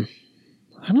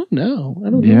don't know. I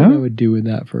don't know what I would do with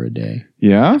that for a day.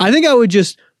 Yeah? I think I would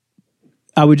just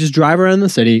drive around the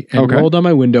city and roll down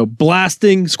my window,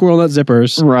 blasting Squirrel Nut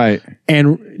Zippers. Right.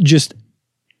 And just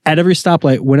at every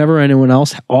stoplight, whenever anyone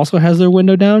else also has their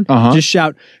window down, just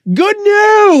shout, "Good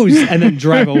news!" and then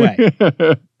drive away.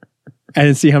 And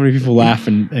then see how many people laugh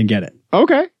and get it.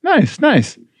 Okay.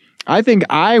 Nice. I think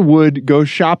I would go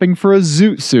shopping for a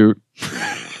zoot suit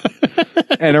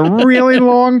and a really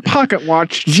long pocket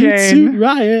watch chain. Zoot Suit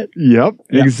Riot. Yep,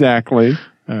 exactly.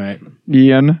 All right.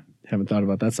 Ian. Haven't thought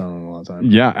about that song in a long time.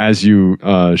 Yeah, as you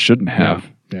shouldn't have.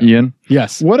 Yeah. Ian?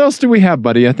 Yes. What else do we have,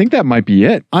 buddy? I think that might be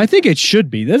it. I think it should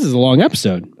be. This is a long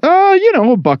episode.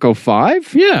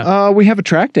 $1.05. Yeah. We have a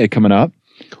track day coming up.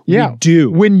 Yeah. We do.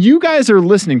 When you guys are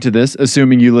listening to this,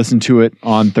 assuming you listen to it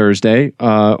on Thursday,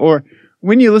 or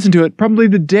when you listen to it, probably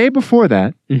the day before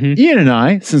that, Ian and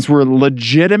I, since we're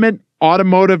legitimate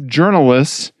automotive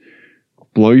journalists,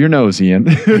 blow your nose, Ian.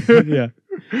 Yeah.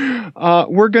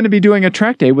 We're going to be doing a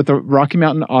track day with the Rocky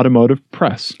Mountain Automotive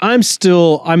Press. I'm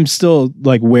still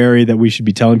like wary that we should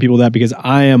be telling people that, because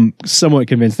I am somewhat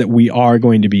convinced that we are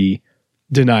going to be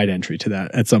denied entry to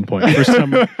that at some point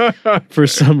for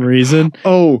some reason.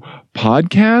 Oh,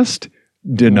 podcast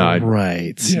denied.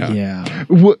 Right. Yeah.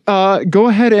 Go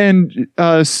ahead and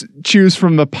choose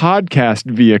from the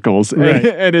podcast vehicles, right.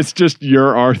 and it's just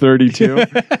your R32.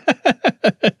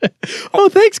 Oh,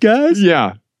 thanks, guys.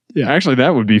 Yeah. Actually,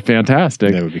 that would be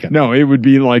fantastic. That would be No, it would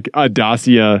be like a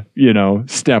Dacia,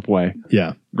 Stepway.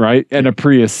 Yeah. Right? And a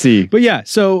Prius C. But yeah,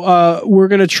 so we're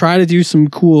gonna try to do some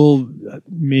cool,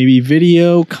 maybe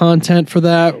video content for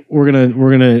that. We're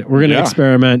gonna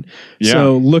experiment. Yeah.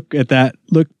 So look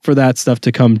for that stuff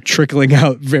to come trickling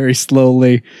out very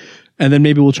slowly, and then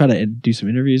maybe we'll try to do some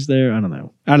interviews there. I don't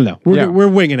know. We're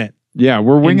winging it. Yeah,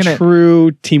 we're winging in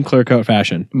true Team Clear Coat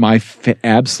fashion. My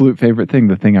absolute favorite thing,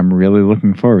 the thing I'm really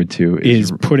looking forward to,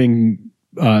 is putting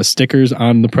stickers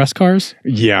on the press cars.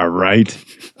 Yeah, right.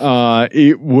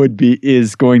 It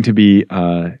is going to be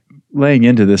laying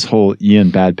into this whole Ian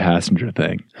Bad Passenger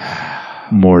thing.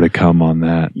 More to come on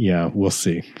that. Yeah, we'll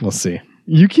see.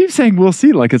 You keep saying we'll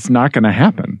see like it's not going to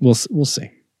happen. We'll see.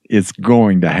 It's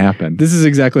going to happen. This is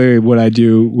exactly what I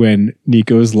do when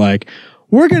Nico's like,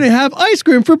 "We're going to have ice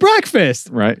cream for breakfast."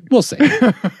 Right. We'll see.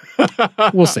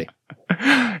 We'll see.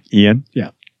 Ian?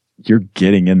 Yeah. You're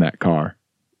getting in that car.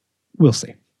 We'll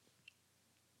see.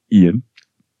 Ian?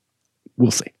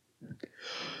 We'll see.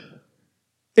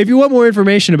 If you want more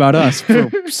information about us for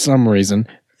some reason,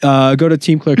 go to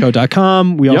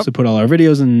teamclearcoat.com. We also put all our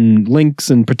videos and links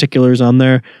and particulars on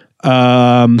there.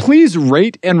 Please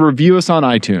rate and review us on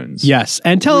iTunes. Yes.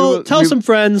 And tell some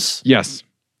friends. Yes.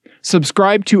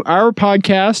 Subscribe to our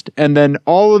podcast and then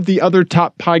all of the other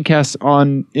top podcasts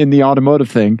in the automotive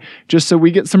thing, just so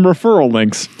we get some referral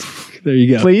links. There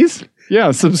you go. Please?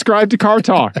 Yeah, subscribe to Car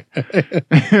Talk.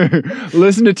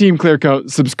 Listen to Team Clear Coat,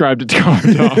 subscribe to Car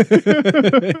Talk.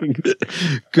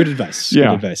 Good advice. Yeah.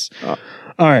 Good advice. All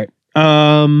right.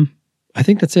 I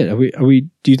think that's it. Are we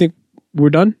do you think we're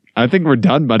done? I think we're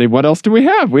done, buddy. What else do we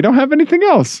have? We don't have anything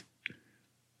else.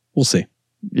 We'll see.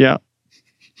 Yeah.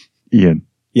 Ian.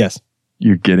 Yes.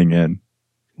 You're getting in.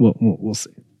 We'll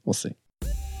see. We'll see.